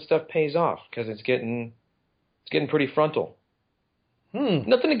that some of the stuff pays off because it's getting pretty frontal.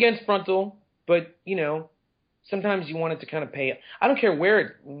 Nothing against frontal, but you know, sometimes you want it to kind of pay. I don't care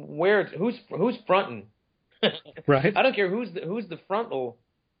who's fronting. Right. I don't care who's the frontal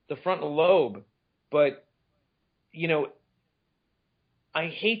lobe, but you know, I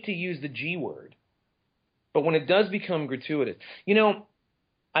hate to use the G word, but when it does become gratuitous, you know,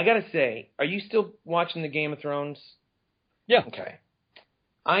 I gotta say, are you still watching the Game of Thrones? Yeah. Okay.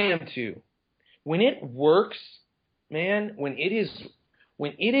 I am too. When it works, man, when it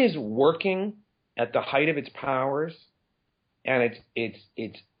is working at the height of its powers, and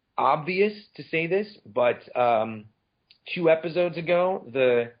it's obvious to say this, but 2 episodes ago,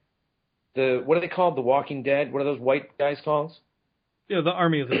 the what are they called? The Walking Dead. What are those white guys called? Yeah, the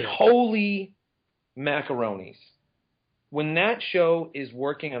Army of the Dead. Holy macaronis. When that show is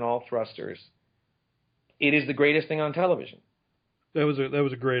working on all thrusters, it is the greatest thing on television. That was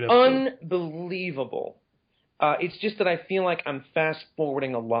a great episode. Unbelievable. It's just that I feel like I'm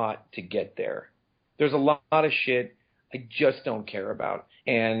fast-forwarding a lot to get there. There's a lot of shit I just don't care about.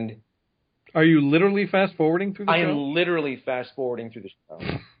 And are you literally fast-forwarding through the show? I am literally fast-forwarding through the show.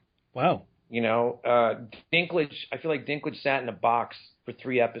 Wow. You know, Dinklage, I feel like Dinklage sat in a box for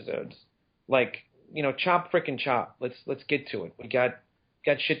 3 episodes. Like, you know, chop frickin' chop. Let's get to it. We got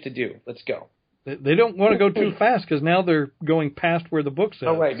shit to do. Let's go. They don't want to go too fast because now they're going past where the book says.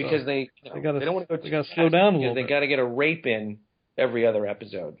 Oh, right, so because they don't want to go too fast. They got to slow down a little bit. They got to get a rape in every other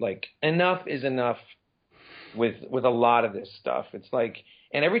episode. Like, enough is enough with a lot of this stuff. It's like,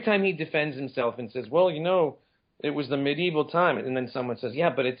 and every time he defends himself and says, well, you know, it was the medieval time, and then someone says, yeah,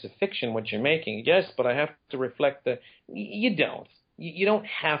 but it's a fiction what you're making. Yes, but I have to reflect you don't. You don't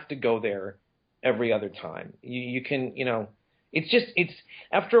have to go there every other time. You can, you know, it's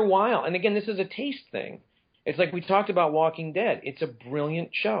after a while. And again, this is a taste thing. It's like we talked about Walking Dead. It's a brilliant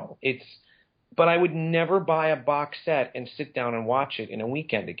show. But I would never buy a box set and sit down and watch it in a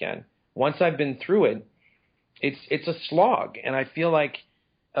weekend again. Once I've been through it, it's a slog. And I feel like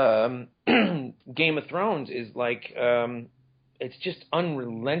Game of Thrones is like, it's just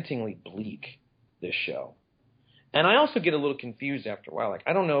unrelentingly bleak, this show. And I also get a little confused after a while. Like,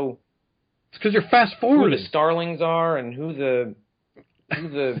 I don't know. It's because you're fast forwarding. Who the Starlings are and who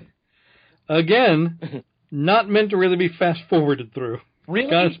the Again, not meant to really be fast forwarded through.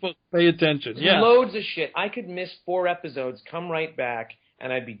 Really? Gotta supposed to pay attention. Yeah. Loads of shit. I could miss 4 episodes, come right back,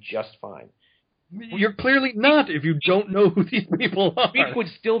 and I'd be just fine. You're clearly not if you don't know who these people are. Speak would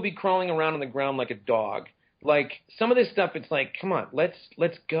still be crawling around on the ground like a dog. Like, some of this stuff, it's like, come on, let's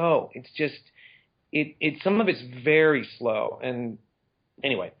go. It's just, some of it's very slow. And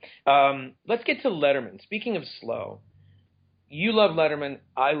anyway, let's get to Letterman. Speaking of slow, you love Letterman.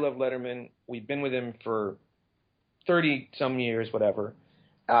 I love Letterman. We've been with him for 30-some years, whatever.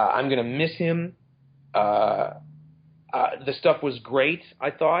 I'm going to miss him. The stuff was great,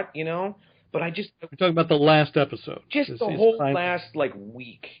 I thought, you know. But We're talking about the last episode. Just the whole last,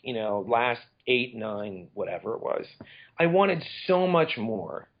 week, you know, last 8, 9, whatever it was. I wanted so much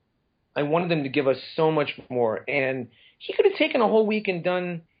more. I wanted them to give us so much more. And he could have taken a whole week and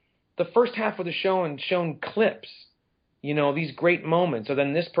done the first half of the show and shown clips, you know, these great moments. So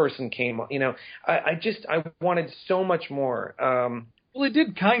then this person came, you know. I wanted so much more. Well, he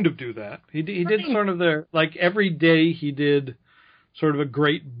did kind of do that. He did sort of like every day he did sort of a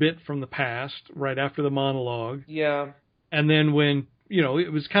great bit from the past right after the monologue. Yeah. And then when, you know,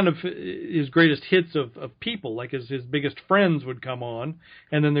 it was kind of his greatest hits of people, like his biggest friends would come on,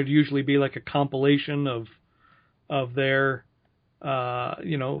 and then there'd usually be like a compilation of their,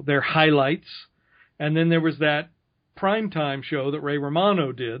 you know, their highlights. And then there was that primetime show that Ray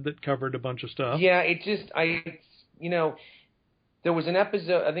Romano did that covered a bunch of stuff. Yeah, there was an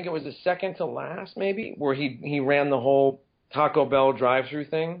episode, I think it was the second to last maybe, where he ran the whole Taco Bell drive-through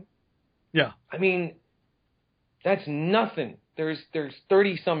thing. Yeah. I mean, that's nothing. There's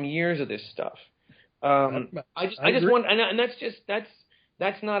 30-some years of this stuff. I just want, and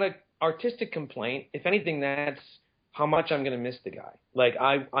that's not an artistic complaint. If anything, that's how much I'm going to miss the guy. Like,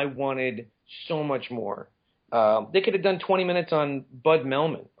 I wanted so much more. They could have done 20 minutes on Bud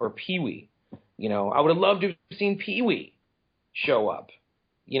Melman or Pee-wee. I would have loved to have seen Pee-wee show up.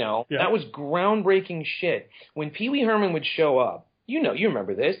 That was groundbreaking shit. When Pee-wee Herman would show up, you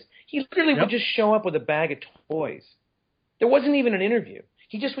remember this. He literally would just show up with a bag of toys. There wasn't even an interview.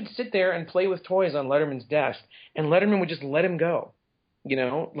 He just would sit there and play with toys on Letterman's desk, and Letterman would just let him go.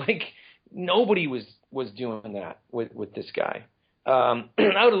 Like nobody was doing that with this guy. I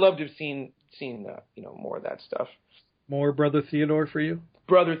would have loved to have seen more of that stuff. More Brother Theodore for you?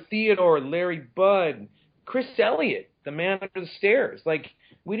 Brother Theodore, Larry Budd, Chris Elliott, the man under the stairs. Like,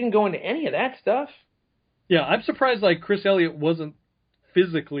 we didn't go into any of that stuff. Yeah, I'm surprised Chris Elliott wasn't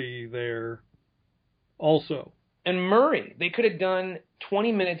physically there also. And Murray, they could have done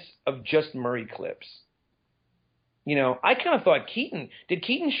 20 minutes of just Murray clips. I kind of thought Keaton.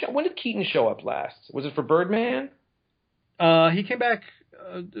 When did Keaton show up last? Was it for Birdman? He came back.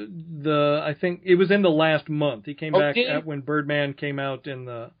 I think it was in the last month. He came back when Birdman came out in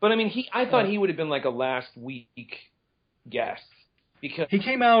the. But I mean, I thought he would have been like a last week guest because he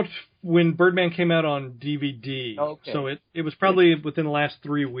came out when Birdman came out on DVD. Okay. So it was probably within the last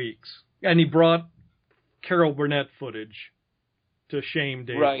 3 weeks, and he brought Carol Burnett footage to shame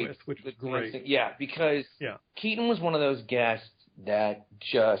Dave with, which was great. Yeah, because Keaton was one of those guests that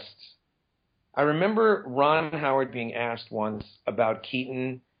just. I remember Ron Howard being asked once about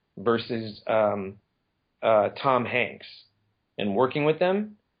Keaton versus Tom Hanks and working with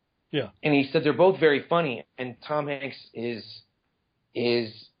them. Yeah. And he said they're both very funny, and Tom Hanks is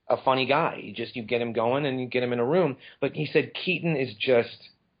a funny guy. You get him going and you get him in a room. But he said Keaton is just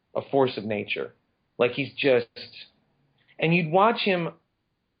a force of nature. Like he's just – and you'd watch him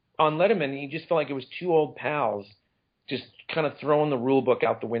on Letterman and you just felt like it was two old pals just kind of throwing the rule book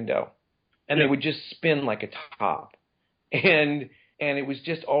out the window. And they would just spin like a top. And it was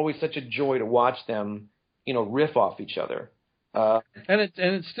just always such a joy to watch them, riff off each other. And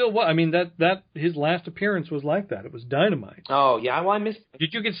it still was. I mean, that his last appearance was like that. It was dynamite. Oh, yeah. Well, I missed it.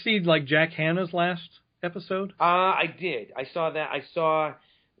 Did you get to see, Jack Hanna's last episode? I did. I saw that. I saw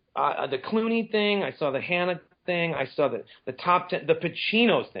the Clooney thing. I saw the Hanna thing. I saw the top 10. The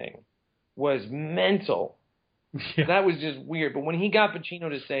Pacino thing was mental. Yeah. That was just weird. But when he got Pacino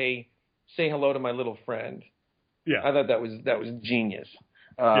to say hello to my little friend. Yeah, I thought that was genius.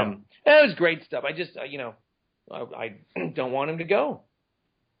 That was great stuff. I just I don't want him to go.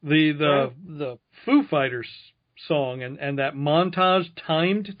 The Foo Fighters song and that montage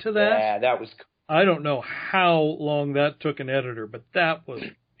timed to that. Yeah, that was cool. I don't know how long that took an editor, but that was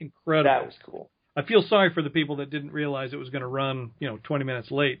incredible. That was cool. I feel sorry for the people that didn't realize it was going to run 20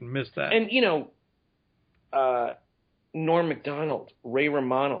 minutes late and missed that. And Norm Macdonald, Ray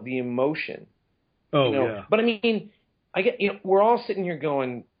Romano, the emotion. Oh, yeah. But I mean, I get, we're all sitting here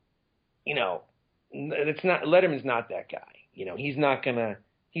going, it's not, Letterman's not that guy. He's not gonna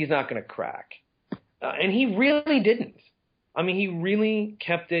crack. And he really didn't. I mean, he really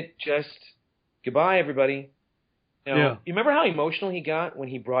kept it just, goodbye, everybody. You remember how emotional he got when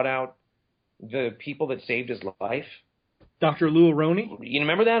he brought out the people that saved his life? Dr. Lou Aroney? You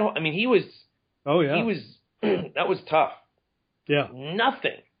remember that? I mean, he was. Oh, yeah. He was. That was tough. Yeah.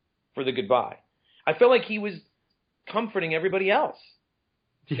 Nothing for the goodbye. I felt like he was comforting everybody else.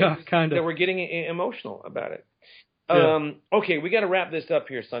 Yeah, kind of. That were getting emotional about it. Yeah. Okay, we got to wrap this up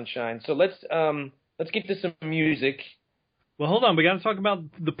here, Sunshine. So let's get to some music. Well, hold on. We got to talk about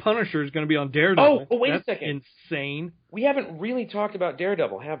The Punisher is going to be on Daredevil. Oh, wait That's a second. Insane. We haven't really talked about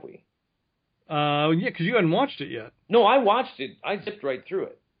Daredevil, have we? Yeah, because you hadn't watched it yet. No, I watched it. I zipped right through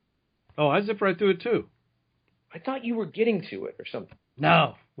it. Oh, I zipped right through it too. I thought you were getting to it or something.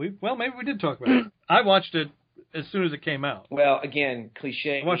 No. Maybe we did talk about it. I watched it as soon as it came out. Well, again,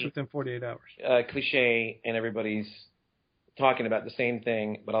 cliche. I watched it within 48 hours. Cliche, and everybody's talking about the same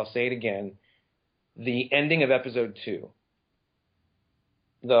thing, but I'll say it again. The ending of episode 2.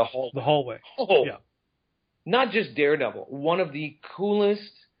 The hallway. Oh, yeah. Not just Daredevil. One of the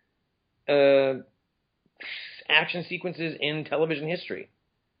coolest action sequences in television history.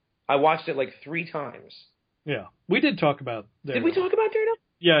 I watched it like 3 times. Yeah. We did talk about Daredevil. Did we talk about Daredevil?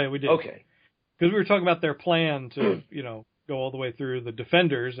 Yeah, we did. Okay. Because we were talking about their plan to, go all the way through the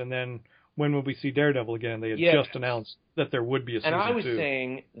Defenders, and then when will we see Daredevil again? They had Yeah. just announced that there would be a season 2. And I was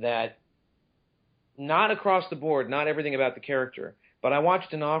saying that not across the board, not everything about the character, but I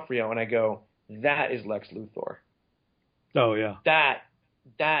watched D'Onofrio and I go, that is Lex Luthor. Oh, yeah.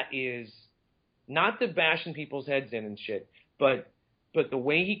 That is not the bashing people's heads in and shit, but the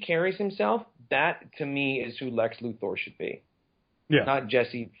way he carries himself, that to me is who Lex Luthor should be. Yeah. Not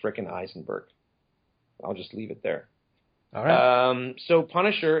Jesse frickin' Eisenberg. I'll just leave it there. All right. So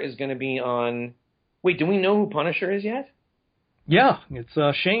Punisher is going to be on. Wait, do we know who Punisher is yet? Yeah, it's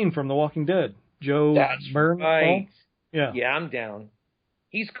Shane from The Walking Dead. Joe That's Byrne. right. Yeah. Yeah, I'm down.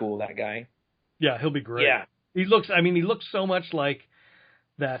 He's cool, that guy. Yeah, he'll be great. Yeah. He looks so much like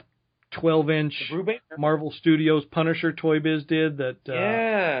that 12-inch Brubaker? Marvel Studios Punisher Toy Biz did that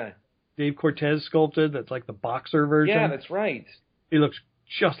Yeah. Dave Cortez sculpted. That's like the boxer version. Yeah, that's right. He looks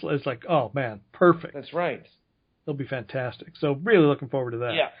just, it's like, oh man, perfect. That's right. He'll be fantastic. So really looking forward to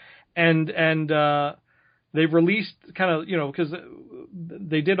that. Yeah. And they've released kind of, because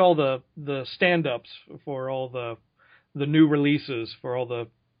they did all the stand-ups for all the new releases for all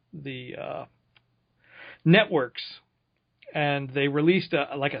the networks, and they released a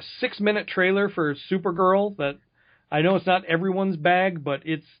 6-minute trailer for Supergirl that I know it's not everyone's bag, but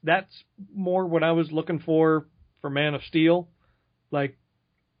that's more what I was looking for Man of Steel, like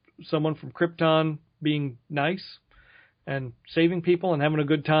someone from Krypton being nice and saving people and having a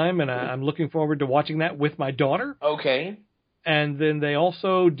good time, and I'm looking forward to watching that with my daughter. Okay. And then they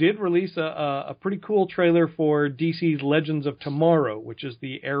also did release a pretty cool trailer for DC's Legends of Tomorrow, which is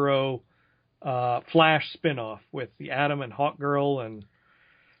the Arrow Flash spinoff with the Atom and Hawkgirl and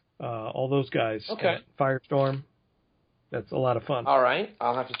all those guys. Okay. Firestorm. That's a lot of fun. All right.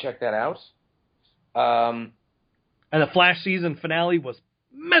 I'll have to check that out. And the Flash season finale was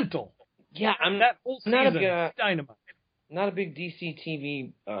mental. Yeah, I'm That whole season not is dynamite. not a big DC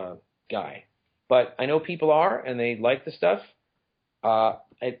TV guy, but I know people are, and they like the stuff. Like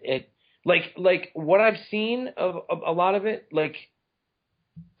what I've seen of a lot of it, like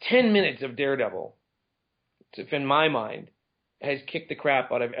 10 minutes of Daredevil, in my mind, has kicked the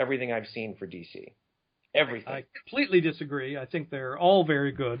crap out of everything I've seen for DC. Everything. I completely disagree. I think they're all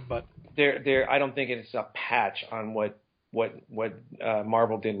very good, but I don't think it's a patch on what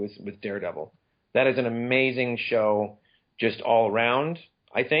Marvel did with Daredevil. That is an amazing show, just all around.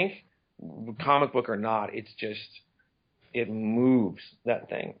 I think, comic book or not, it's just it moves that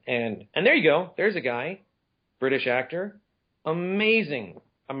thing. And there you go. There's a guy, British actor, amazing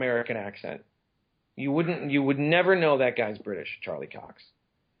American accent. You would never know that guy's British, Charlie Cox,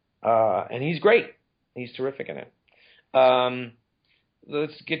 and he's great. He's terrific in it.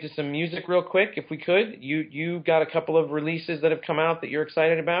 Let's get to some music real quick, if we could. You got a couple of releases that have come out that you're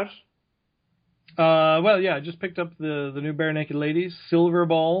excited about? Well, yeah, I just picked up the new Bare Naked Ladies, Silver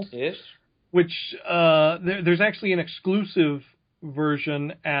Ball, Yes. which there's actually an exclusive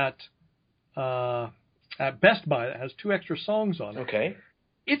version at Best Buy that has 2 extra songs on it. Okay.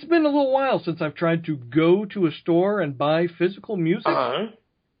 It's been a little while since I've tried to go to a store and buy physical music. Uh-huh.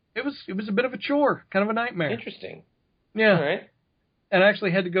 It was a bit of a chore, kind of a nightmare. Interesting. Yeah. All right. And I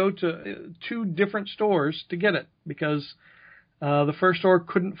actually had to go to 2 different stores to get it because the first store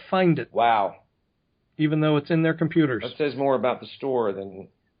couldn't find it, Wow. even though it's in their computers. That says more about the store than...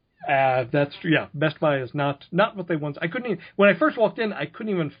 Best Buy is not what they want. I couldn't even, when I first walked in, I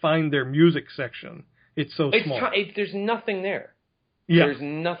couldn't even find their music section. It's so small. There's nothing there. Yeah. There's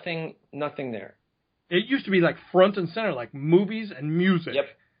nothing there. It used to be like front and center, like movies and music. Yep.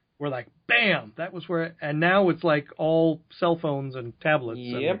 We're like, bam, that was where, and now it's like all cell phones and tablets.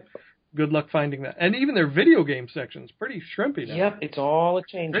 Yep. And good luck finding that. And even their video game section's pretty shrimpy now. Yep. It's all a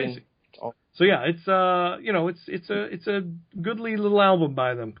changing. Crazy. It's all... So yeah, it's a goodly little album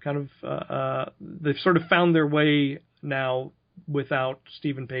by them. Kind of, they've sort of found their way now without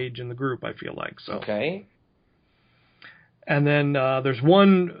Stephen Page in the group, I feel like. So. Okay. And then there's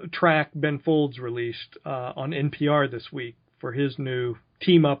one track Ben Folds released on NPR this week for his new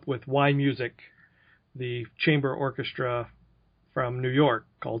team up with Y Music, the chamber orchestra from New York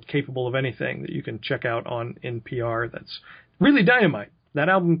called Capable of Anything, that you can check out on NPR. That's really dynamite. That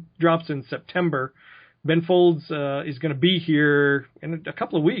album drops in September. Ben Folds is going to be here in a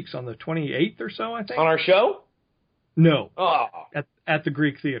couple of weeks on the 28th or so, I think. On our show? No. Oh. At the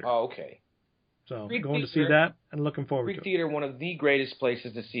Greek Theater. Oh, okay. So Greek going to see Theater. that and looking forward Greek to it. Theater, one of the greatest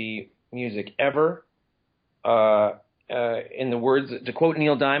places to see music ever. In the words, to quote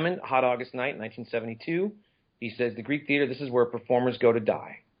Neil Diamond, Hot August Night, 1972, he says, "The Greek Theater, this is where performers go to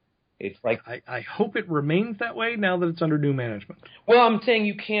die." It's like, I hope it remains that way now that it's under new management. well, I'm saying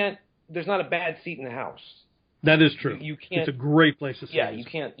you can't, there's not a bad seat in the house. That is true. You can't. It's a great place to see. Yeah, this.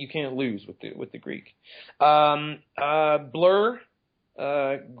 you can't lose with the Greek. Blur,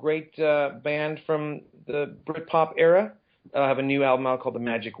 great band from the Britpop era, have a new album out called The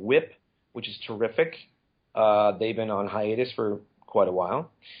Magic Whip, which is terrific. They've been on hiatus for quite a while.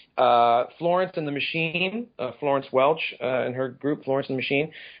 Florence and the Machine, Florence Welch and her group Florence and the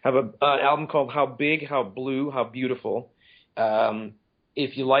Machine, have an album called How Big, How Blue, How Beautiful.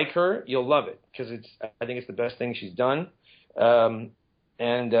 If you like her, you'll love it because I think it's the best thing she's done.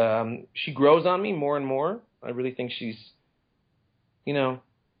 And she grows on me more and more. I really think she's, a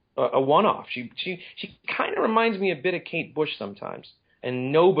one-off. She kind of reminds me a bit of Kate Bush sometimes.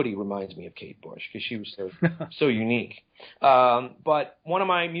 And nobody reminds me of Kate Bush because she was so unique. But one of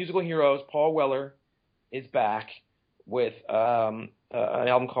my musical heroes, Paul Weller, is back with an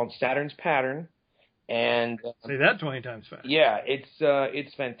album called Saturn's Pattern. And say that 20 times fast. Yeah,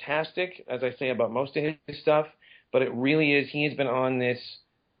 it's fantastic, as I say about most of his stuff. But it really is. He has been on this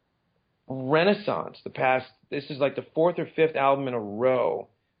renaissance. This is like the fourth or fifth album in a row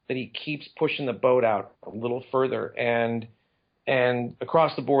that he keeps pushing the boat out a little further. And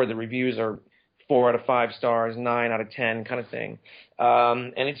across the board, the reviews are 4 out of 5 stars, 9 out of 10 kind of thing.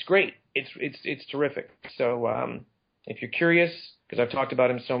 And it's great. It's terrific. So if you're curious, because I've talked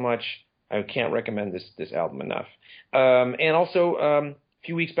about him so much, I can't recommend this album enough. And also, a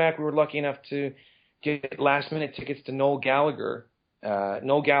few weeks back, we were lucky enough to get last-minute tickets to Noel Gallagher.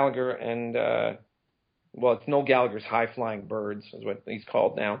 Noel Gallagher and, it's Noel Gallagher's High Flying Birds is what he's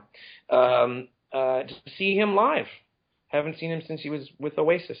called now, to see him live. Haven't seen him since he was with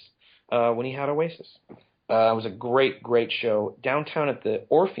Oasis, when he had Oasis. It was a great, great show downtown at the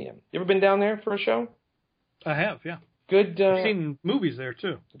Orpheum. You ever been down there for a show? I have, yeah. Good. I've seen movies there,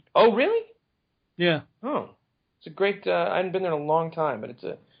 too. Oh, really? Yeah. Oh. It's a great, I hadn't been there in a long time, but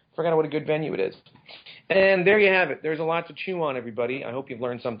forgot what a good venue it is. And there you have it. There's a lot to chew on, everybody. I hope you've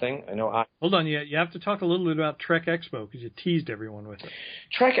learned something. I know Hold on, you have to talk a little bit about Trek Expo, because you teased everyone with it.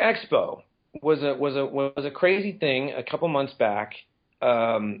 Trek Expo was a crazy thing a couple months back.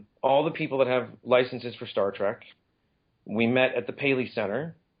 All the people that have licenses for Star Trek, we met at the Paley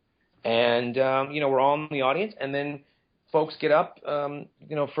Center, and we're all in the audience, and then folks get up,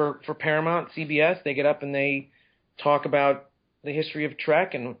 for Paramount, CBS, they get up and they talk about the history of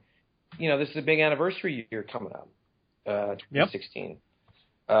Trek, and this is a big anniversary year coming up, 2016.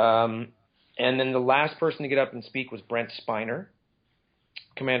 Yep. And then the last person to get up and speak was Brent Spiner,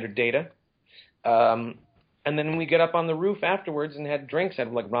 Commander Data. And then we get up on the roof afterwards and had drinks,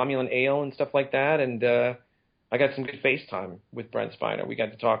 had like Romulan ale and stuff like that. And I got some good FaceTime with Brent Spiner. We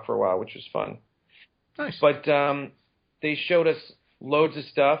got to talk for a while, which was fun. Nice. But they showed us loads of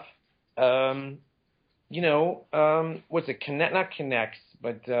stuff. What's it? Not Connects,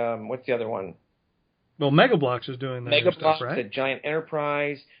 but what's the other one? Well, Megablox is doing that stuff, right? At Giant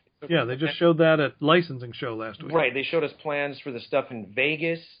Enterprise. Yeah, they just showed that at licensing show last week. Right, they showed us plans for the stuff in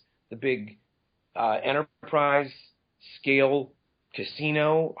Vegas, the big enterprise scale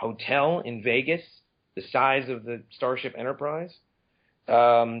casino hotel in Vegas, the size of the Starship Enterprise.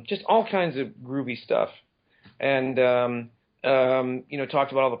 Just all kinds of groovy stuff. And,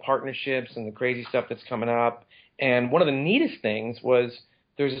 talked about all the partnerships and the crazy stuff that's coming up. And one of the neatest things was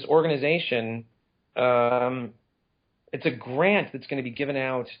there's this organization, it's a grant that's going to be given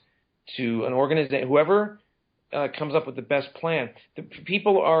out to an organization, whoever comes up with the best plan.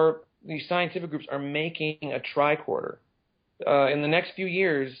 These scientific groups are making a tricorder. In the next few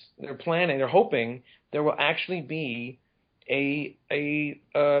years, they're hoping there will actually be a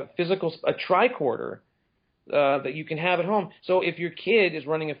tricorder that you can have at home. So if your kid is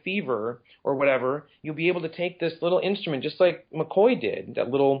running a fever or whatever, you'll be able to take this little instrument, just like McCoy did, the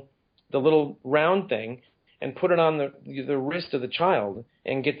little round thing, and put it on the wrist of the child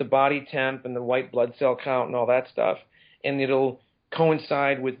and get the body temp and the white blood cell count and all that stuff. And it'll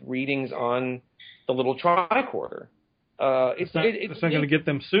coincide with readings on the little tricorder. It's not going to get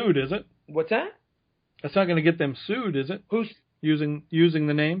them sued, is it? What's that? That's not going to get them sued, is it? Who's using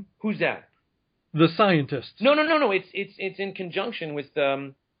the name? Who's that? The scientists. No. It's in conjunction with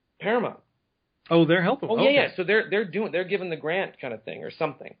Paramount. Oh, they're helping. Oh, yeah. So they're giving the grant kind of thing or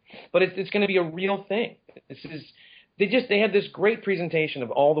something. But it's going to be a real thing. They had this great presentation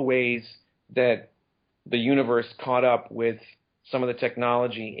of all the ways that the universe caught up with some of the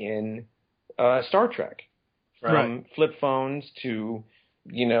technology in Star Trek, from flip phones to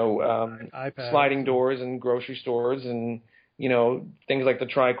sliding doors and grocery stores and things like the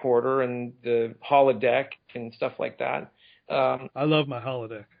tricorder and the holodeck and stuff like that. I love my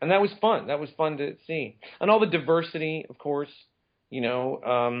holodeck, and that was fun. That was fun to see, and all the diversity, of course,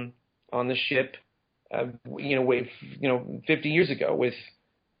 on the ship. with 50 years ago with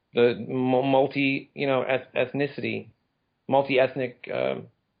the multi-ethnic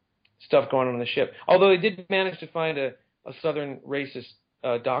stuff going on the ship. Although they did manage to find a Southern racist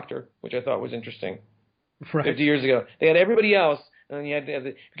doctor, which I thought was interesting. Right. 50 years ago, they had everybody else, and then you had to have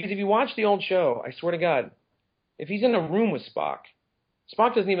because if you watch the old show, I swear to God, if he's in a room with Spock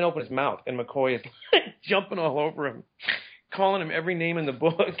doesn't even open his mouth, and McCoy is jumping all over him, calling him every name in the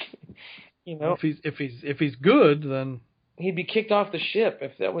book. If he's good, then he'd be kicked off the ship.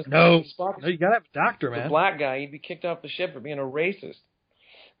 If that was Spock, no, you gotta have a doctor, man. The black guy, he'd be kicked off the ship for being a racist.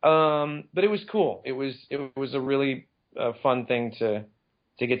 But it was cool. It was a really fun thing to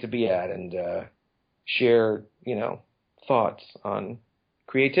get to be at and share, thoughts on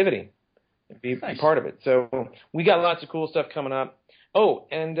creativity and be part of it. So we got lots of cool stuff coming up. Oh,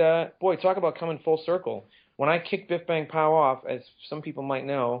 and boy, talk about coming full circle. When I kicked Biff Bang Pow off, as some people might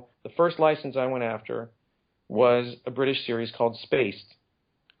know, the first license I went after was a British series called Spaced,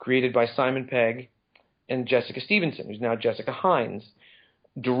 created by Simon Pegg and Jessica Stevenson, who's now Jessica Hines,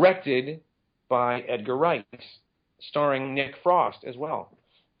 directed by Edgar Wright, starring Nick Frost as well.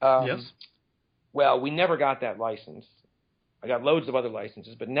 Yes. Well, we never got that license. I got loads of other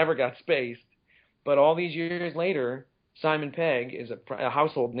licenses, but never got Spaced. But all these years later, Simon Pegg is a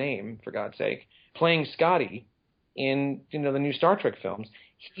household name, for God's sake, playing Scotty in the new Star Trek films.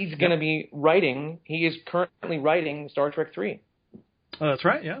 He's going to be writing. He is currently writing Star Trek 3. Oh, that's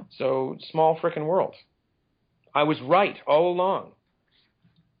right. Yeah. So small frickin' world. I was right all along.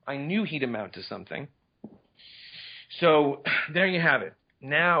 I knew he'd amount to something. So there you have it.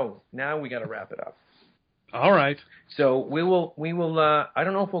 Now we got to wrap it up. All right. So we will. I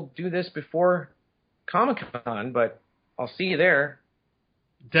don't know if we'll do this before Comic-Con, but I'll see you there.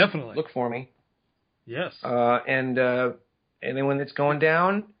 Definitely. Look for me. Yes. And anyone that's going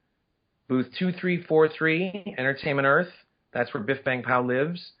down, booth 2343, Entertainment Earth. That's where Biff Bang Pow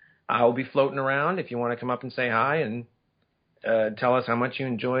lives. I will be floating around if you want to come up and say hi and tell us how much you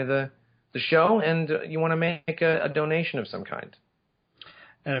enjoy the show and you want to make a donation of some kind.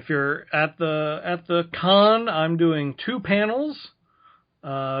 And if you're at the con, I'm doing 2 panels.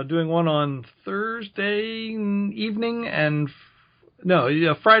 Doing one on Thursday evening and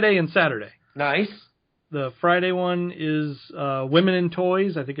Friday and Saturday. Nice. The Friday one is Women in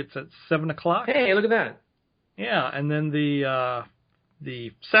Toys. I think it's at 7:00. Hey, look at that. Yeah, and then the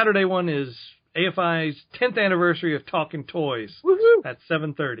Saturday one is AFI's 10th anniversary of Talking Toys. Woohoo! At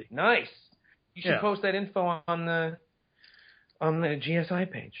 7:30. Nice. You should post that info on the GSI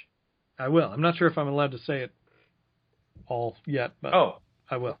page. I will. I'm not sure if I'm allowed to say it all yet, but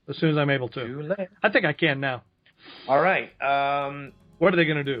I will as soon as I'm able to. Too late. I think I can now. All right. What are they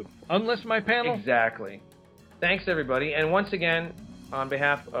going to do? Unlist my panel? Exactly. Thanks, everybody. And once again, on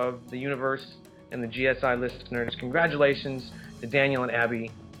behalf of the universe and the GSI listeners, congratulations to Daniel and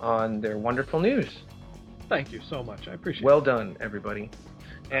Abby on their wonderful news. Thank you so much. I appreciate it. Well done, everybody.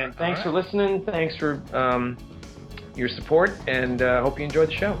 And thanks for listening. Thanks for your support, and hope you enjoyed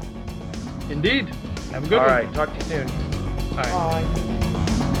the show. Indeed. Have a good one. All right. Talk to you soon. All right. Bye.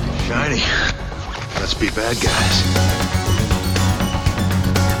 Shiny. Let's be bad guys.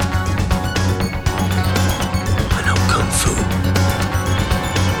 I know Kung Fu.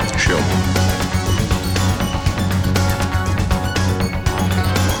 Show me.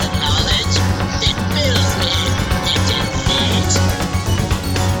 The knowledge that fills me, it is it.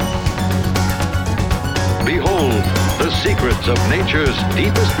 Behold the secrets of nature's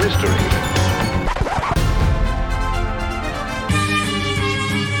deepest mystery.